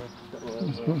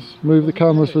 Let's move the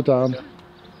cameras for Dan. I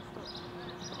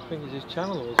think it's his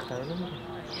channel or his channel, isn't it?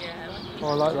 Yeah. Oh,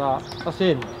 I like that. That's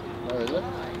in.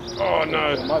 Oh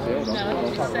no. No,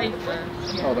 it's safer.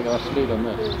 Oh, they're going to speed on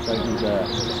this. So he's there.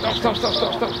 Stop.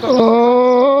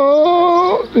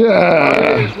 Oh,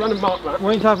 yeah. Just run and mark that.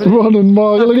 Wayne's having it. Run and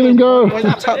mark. Look at him go.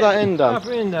 Tap that in, Dan. Tap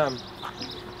it in, Dan.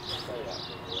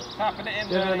 Tapping it in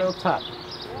Give it a there. little tap.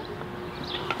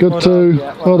 Good two.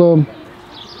 Hold on.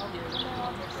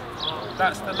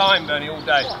 That's the line, Bernie, all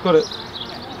day. Got it.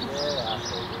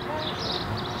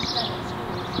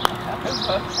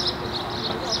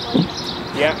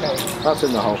 Yeah. That's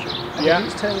in the hole. Yeah.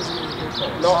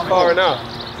 Not far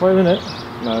enough. Wait a minute.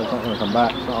 No, it's not going to come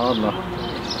back. It's not hard enough.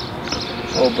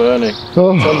 Oh, Bernie. It's Oh,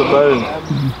 on the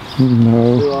bone.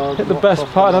 no. Hit the best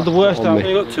part and had the worst out. me.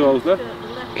 You got 2 holes left.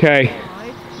 Okay.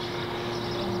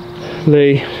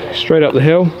 Lee, straight up the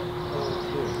hill.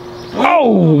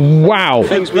 Oh, wow.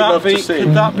 Things we love to see.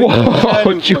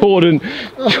 Whoa, Jordan.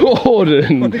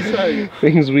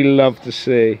 Things we love to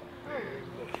see.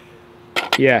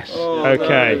 Yes.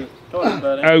 Okay. Come on,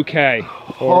 Bernie. Okay.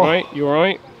 All right. You all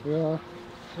right? Yeah.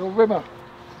 Your rimmer.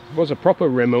 It was a proper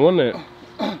rimmer, wasn't it?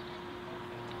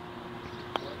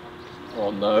 Oh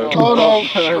no. Oh no.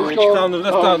 Down the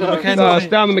Mackenzie. No, it's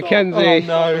down the Mackenzie.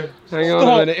 No. Hang on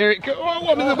a minute. Here it goes. Oh,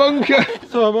 I'm in the bunker.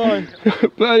 So am I.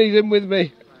 Bernie's in with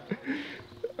me.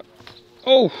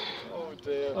 Oh.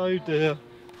 Oh dear.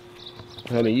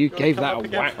 Bernie, you gave that a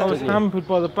whack. I was didn't you? hampered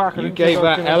by the back. I You didn't gave think I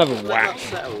was that gonna- hell of a whack.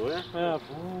 Yeah.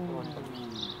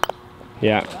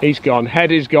 Yeah, he's gone.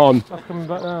 Head is gone. That's coming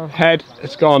back now. Head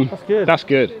has gone. That's good. That's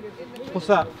good. What's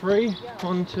that? 3?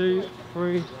 1, 2,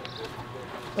 3.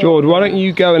 George, why don't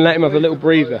you go and let him have a little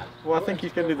breather? Well, I think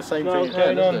he's going to do the same No, thing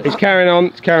again, going on. isn't He's carrying on.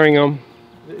 It's carrying on.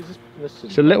 Listen.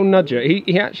 It's a little nudger.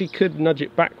 He actually could nudge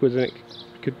it backwards and it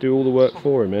could do all the work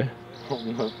for him here. I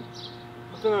don't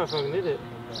know if I can hit it.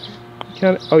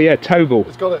 Can it? Oh yeah, toe ball.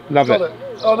 It's got it. Love It's it. got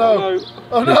it. Oh no.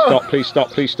 Oh Please no. stop, please stop,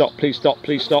 please stop, please stop,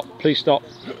 please stop, please stop.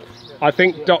 I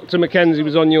think Dr. Mackenzie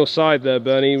was on your side there,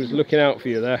 Bernie. He was looking out for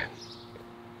you there.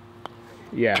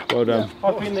 Yeah, well done.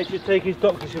 I think they should take his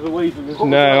doctorship away from us.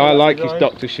 No, I like his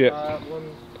doctorship. 1,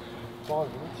 5,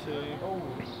 2,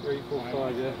 3, 4,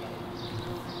 5, yeah.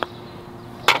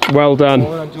 Well done.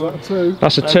 Well done, Jordan. Two.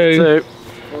 That's a 2.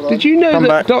 Did you know Come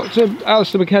that back. Dr.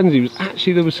 Alistair Mackenzie was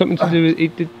actually, there was something to do with, he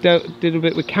did a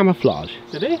bit with camouflage?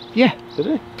 Did he? Yeah. Did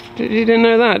he? You didn't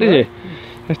know that, did you?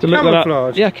 Have to look that up.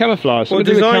 Camouflage? Yeah, camouflage. Well, Something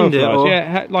to do with designed it, camouflage. or?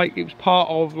 Yeah, like it was part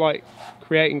of like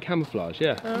creating camouflage.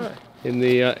 Yeah. Alright. In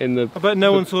the I bet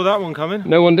no one saw that one coming.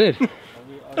 No one did.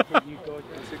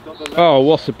 Oh,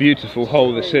 what a beautiful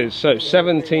hole this is. So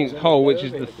 17th hole, which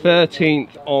is the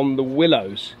 13th on the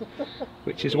Willows,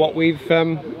 which is what we've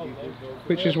been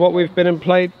and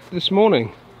played this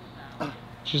morning.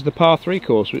 Which is the par 3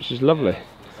 course, which is lovely.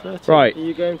 13. Right. Are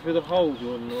you going through the hole,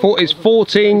 Jordan? It's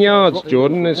 14 yards,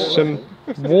 Jordan. There's some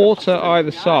water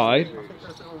either side.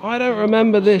 I don't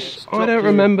remember this. I don't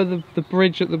remember the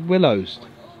bridge at the Willows.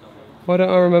 Why don't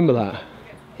I remember that?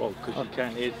 Well, because you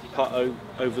can't hit putt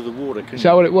over the water, can Is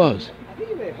that what it was?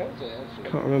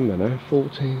 Can't remember now.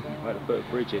 14. I had to put a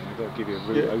bridge in, I've got to give you a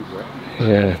route over it.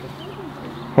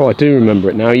 Yeah. Oh, I do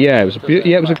remember it now. Yeah, it was a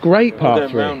it was a great par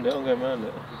 3. I'm going round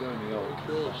it.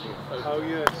 Oh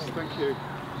yes, thank you.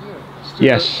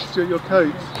 Yes. Still your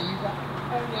coat.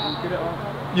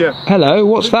 Yeah. Hello.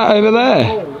 What's that over there?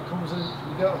 Hole that comes in, you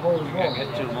get a hole as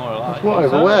well. What,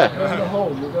 over where? In the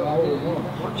hole, you get a hole as well.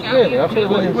 Really?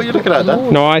 What are you looking at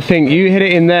then? No, I think you hit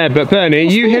it in there, but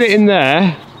Bernie, you hit it in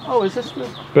there. Oh, is this...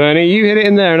 Bernie, you hit it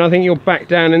in there, and I think you're back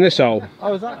down in this hole.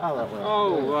 Oh, is that how that works?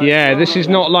 Oh, right. Yeah, this is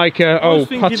not like a was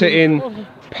putt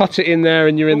it in there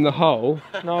and you're in the hole.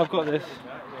 No, I've got this.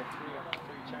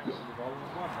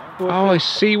 Oh, I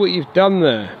see what you've done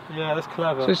there. Yeah, that's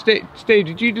clever. So Steve,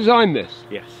 did you design this?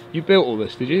 Yes. You built all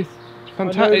this, did you? It's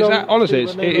fantastic. Honestly,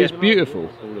 it is beautiful.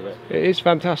 All of it. It is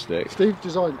fantastic. Steve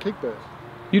designed the kick bit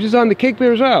You designed the kick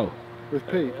beer as well. with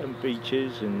Pete. And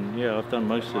beaches, and yeah, I've done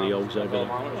most of the holes over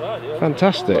there.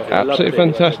 Fantastic, I loved absolutely it.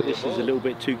 fantastic. This is a little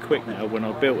bit too quick now. When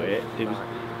I built it,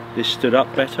 this stood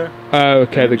up better. Oh,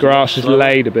 okay. The It was grass is slower.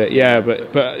 laid a bit, yeah,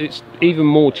 but it's even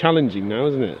more challenging now,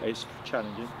 isn't it? It's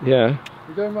challenging. Yeah,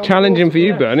 You're going round challenging the for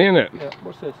you, water. Bernie, isn't it? Yeah,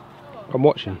 what's this? I'm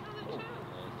watching.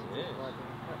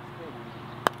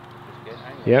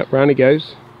 Yeah, round he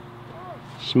goes.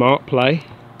 Smart play.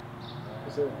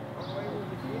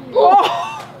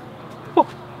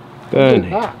 Bernie.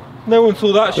 No one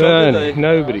saw that shot, did Bernie. they?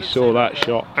 Nobody saw that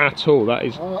shot at all. That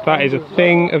is a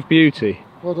thing of beauty.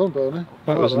 Well done, Bernie.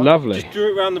 That was lovely. Just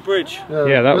drew it round the bridge.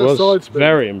 Yeah, that bit of was side spin.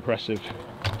 very impressive.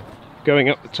 Going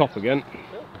up the top again.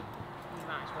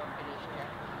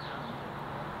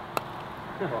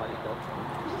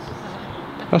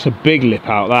 That's a big lip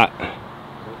out, that.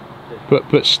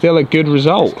 But still a good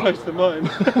result. Close to mine.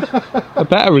 A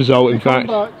better result, in Come fact.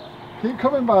 back. Keep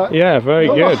coming back. Yeah, very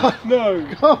Come good. on.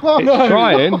 No. Come on. It's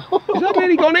trying. Has that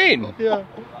nearly gone in? Yeah.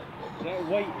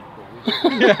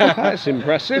 That's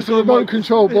impressive. It's a remote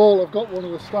control ball. I've got one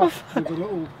of the staff with a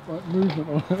little like, movement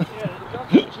on it.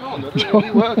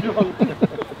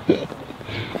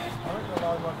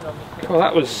 Well,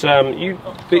 that was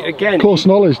again. Course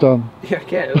knowledge, Dan. Yeah,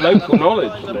 again, local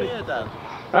knowledge.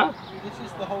 Huh? This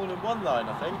is the hole in one line,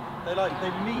 I think. They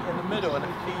meet in the middle and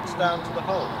it feeds down to the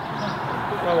hole.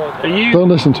 Are you? Don't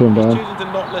listen to him, Dan. Choosing to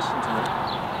not listen to me.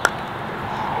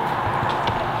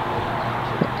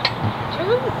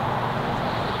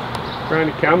 Round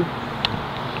he come.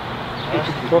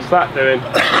 What's that doing?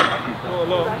 Not a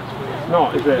lot.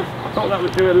 Not, is it? I thought that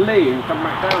would do a Lee and come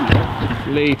back down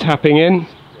there. Lee tapping in.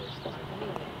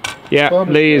 Yeah,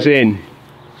 Lee is in.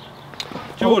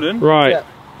 Jordan? Right. Yeah.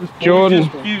 Jordan.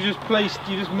 You just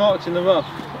marked in the rough.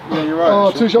 Yeah, you're right. Oh,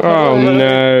 actually. 2-shot Oh penalty.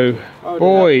 no.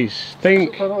 Boys,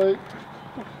 think. Penalty.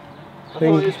 I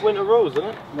thought it's winter rolls, isn't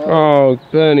it? Oh,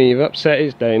 Bernie, you've upset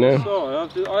his day now. Sorry,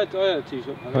 I had a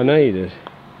 2-shot penalty. I know you did.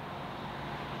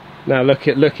 Now look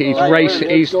at he's racing.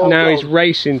 He's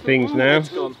racing things now. You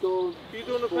don't want to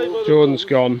play by the Jordan's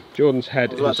gone. Jordan's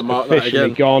head about is to mark that officially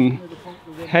again. gone.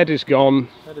 Head is gone.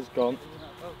 Head is gone.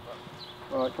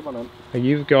 Alright, come on then.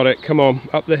 You've got it. Come on,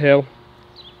 up the hill.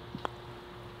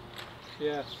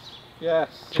 Yes.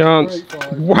 Yes. Chance.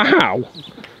 Wow.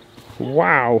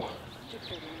 Wow.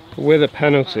 With a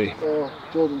penalty. Oh,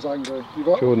 Jordan's angry. You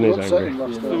got, Jordan you is upset angry. him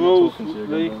last The time. rules,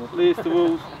 Lee. Lee, it's the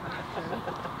rules.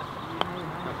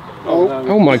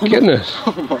 Oh my goodness.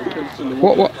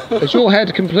 What? Has your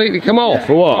head completely come off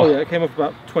or what? Oh yeah, it came off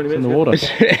about 20 minutes In the water.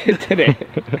 Did it?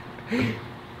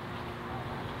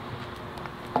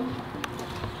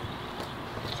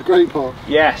 It's a great part.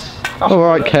 Yes.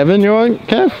 Alright, Kevin, you alright,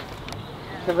 Kev?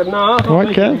 Kevin Nard.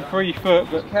 Alright, Kev? 3 foot,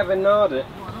 but Kevin Nard it.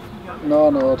 No,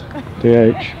 Nord.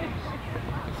 DH.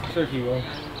 tricky one.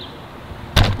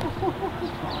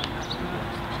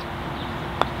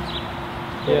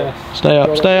 Yes. Stay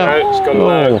up, stay up. No, it's gone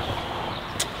low.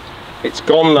 It's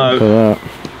gone low. Look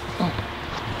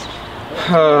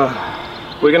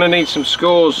at We're going to need some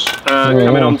scores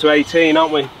coming on to 18,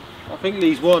 aren't we? I think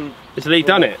Lee's won. Has Lee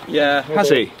done it? Yeah. Has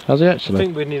he? Has he I actually?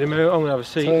 think we need a move. I'm going to have a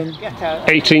seat.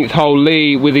 18th hole,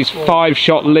 Lee with his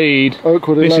 5-shot lead.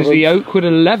 Oakwood This 11th. is the Oakwood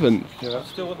 11th. I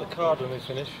still want the card when we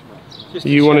finish. Just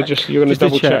You want to check. you're going to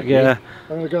double check? Yeah. I'm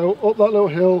going to go up that little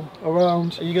hill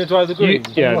around. Are you going to drive the green?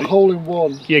 Yeah. A hole in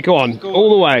one. Yeah, go on. All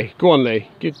the way. Go on, Lee.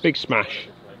 Good big smash.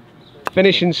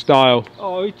 Finish in style.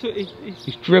 Oh, he's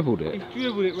He's dribbled it.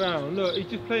 dribbled it round. Look, he's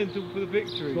just playing for the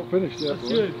victory. Not finished yet. That's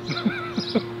boy.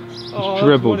 good. Oh,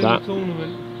 dribbled that's that. one in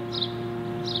the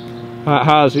tournament. That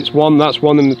has. It's one. That's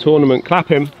one in the tournament. Clap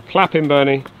him. Clap him,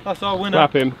 Bernie. That's our winner.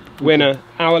 Clap him. Winner.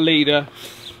 Our leader.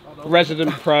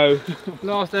 Resident pro.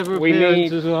 Last ever We appearance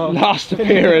need as well. last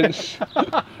appearance.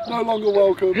 No longer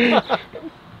welcome.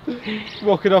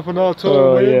 Rocking up on our Oh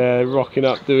tournament. yeah, rocking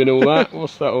up, doing all that.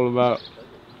 What's that all about?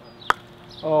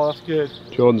 Oh, that's good.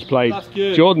 Jordan's played. That's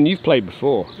good. Jordan, you've played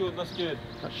before. Jordan, that's good.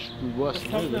 That should be worse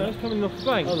than No, that. it's coming off the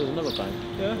bank. Oh, there's another bank.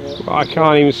 Yeah. I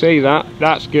can't even see that.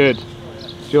 That's good.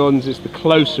 Jordan's is the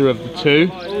closer of the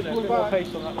two.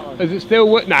 Is it still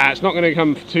work? Nah, it's not going to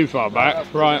come too far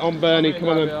back. Right, on Bernie, come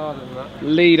on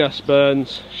then. Lead us,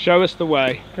 Burns. Show us the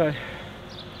way. Okay.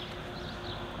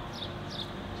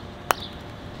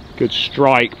 Good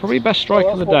strike. Probably best strike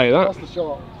of the day, That's that. the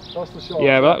shot. That's the shot.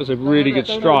 Yeah, but that was a really good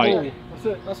strike. That's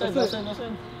it. That's it. That's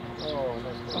in.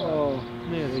 Oh,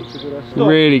 nearly.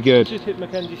 Really good. Just hit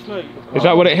Mackenzie Slope. Is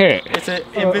that what it hit? It's an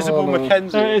invisible no.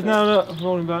 Mackenzie. There it is now, look, I'm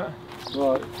rolling back.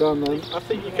 Right, done then. I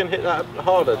think you can hit that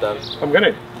harder, Dan. I'm going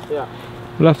to.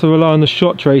 We'll have to rely on the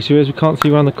shot tracer as we can't see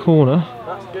around the corner.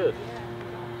 That's good.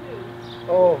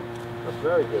 Oh, That's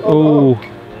very good. Oh,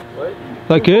 Wait. is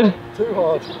that good? too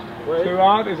hard. Too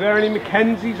hard. Is there any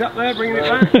Mackenzies up there bringing it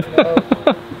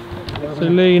back? So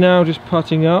Lee now just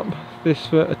putting up this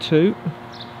for a 2.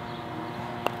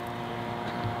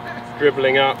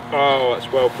 Dribbling up. Oh,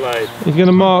 that's well played. He's going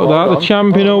to mark that. The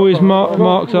champion always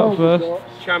marks up first.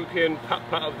 Champion putt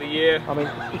of the year. I mean,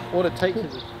 all it takes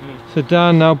is... So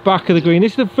Dan now back of the green.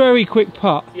 This is a very quick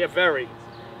putt. Yeah, very.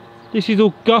 This is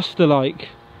Augusta-like.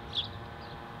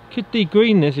 Could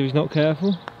degreen this if he's not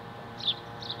careful.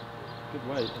 Good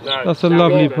weight. No, That's a down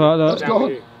lovely with you, putt, man. that. Down Gone.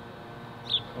 with you.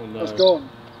 Oh no. That's gone.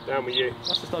 Down with you.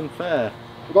 That's just unfair.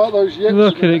 About those yips.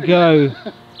 Look at it go.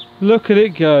 Look at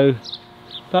it go.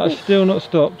 That's still not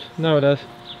stopped. Now it has.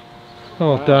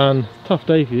 Oh, Wow. Dan. Tough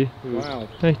day for you. Wow.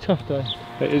 Hey, tough day.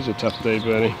 It is a tough day,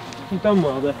 Bernie. You've done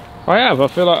well there. I have. I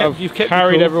feel like You've I've kept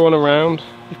carried your cool. everyone around.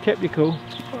 You've kept your cool.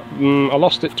 I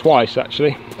lost it twice,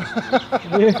 actually.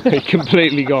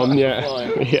 Completely gone. Yeah.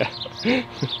 Yeah.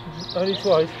 Only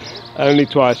twice. Only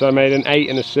twice. I made an 8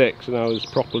 and a 6, and I was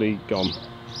properly gone.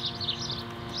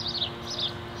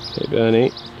 Okay,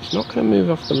 Bernie. It's not going to move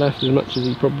off the left as much as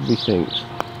he probably thinks.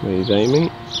 Where he's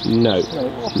aiming. No.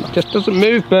 It just doesn't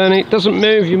move, Bernie. It doesn't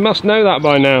move. You must know that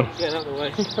by now. Get out of the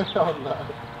way. Oh no.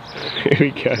 Here we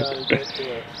go. No, don't do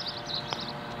it.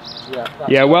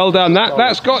 Yeah, well done.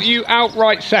 That's got you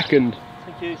outright second.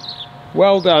 Thank you.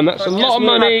 Well done. That's a lot of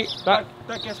money. That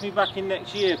gets me back in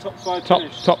next year. Top 5 Top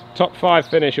finish. top 5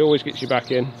 finish always gets you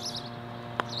back in.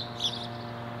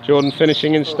 Jordan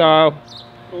finishing in style.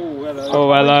 Oh, hello. Oh,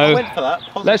 I hello. went for that.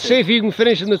 Positive. Let's see if you can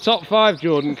finish in the top 5,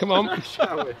 Jordan. Come on.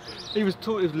 Shall we? He was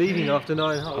leading after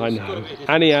 9 holes. I know.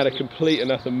 And he had a complete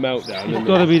and utter meltdown. He's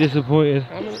got to be disappointed.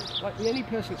 Like the only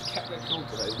person that's kept their cool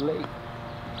today is Lee.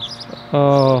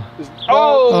 Oh,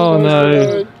 Oh,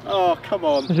 no. Oh, come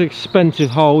on. It's an expensive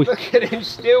hole. Look at him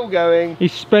still going.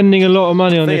 He's spending a lot of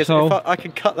money on The thing this is, hole. if I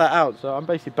can cut that out, so I'm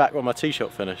basically back where my tee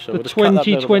shot finished. So The we'll just cut that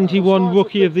bit of it. 2021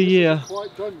 Rookie of the Year.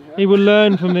 Quite done yet. He will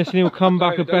learn from this and he'll come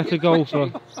back a better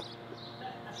golfer.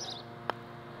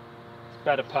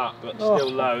 Better putt, but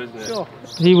still low, isn't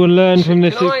it? He will learn from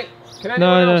this. Can anyone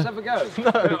No, else no. have a go?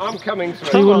 No. I'm coming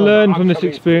through. He will learn I'm from this coming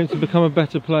experience to become a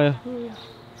better player.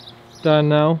 Dan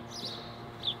now.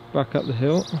 Back up the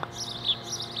hill.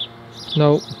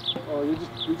 No. Oh,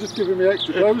 you're just giving me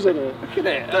extra blows on it. Look at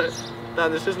it. No,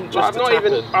 this isn't I've just not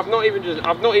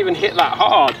even hit that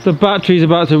hard. The battery's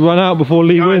about to run out before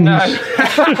Lee wins.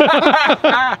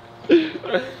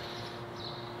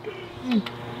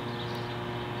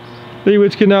 Lee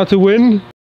Whittaker now to win.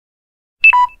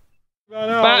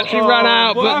 Battery ran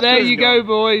out, but there you go,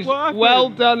 boys. What happened? Well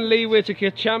done, Lee Whittaker,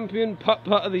 champion putt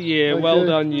of the year. Thank Well you.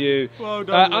 done, you. Well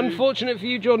done, Lee. Unfortunate for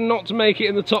you, Jordan, not to make it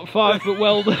in the top 5, but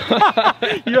well done.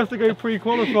 You have to go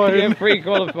pre-qualifying. Yeah,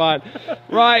 pre-qualified.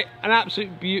 Right, an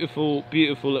absolute beautiful,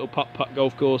 beautiful little putt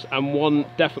golf course, and one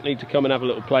definitely to come and have a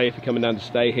little play if you're coming down to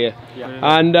stay here.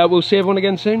 Yeah. And we'll see everyone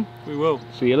again soon. We will.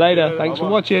 See you later. Yeah, Thanks for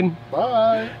bye-bye. watching.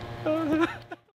 Bye.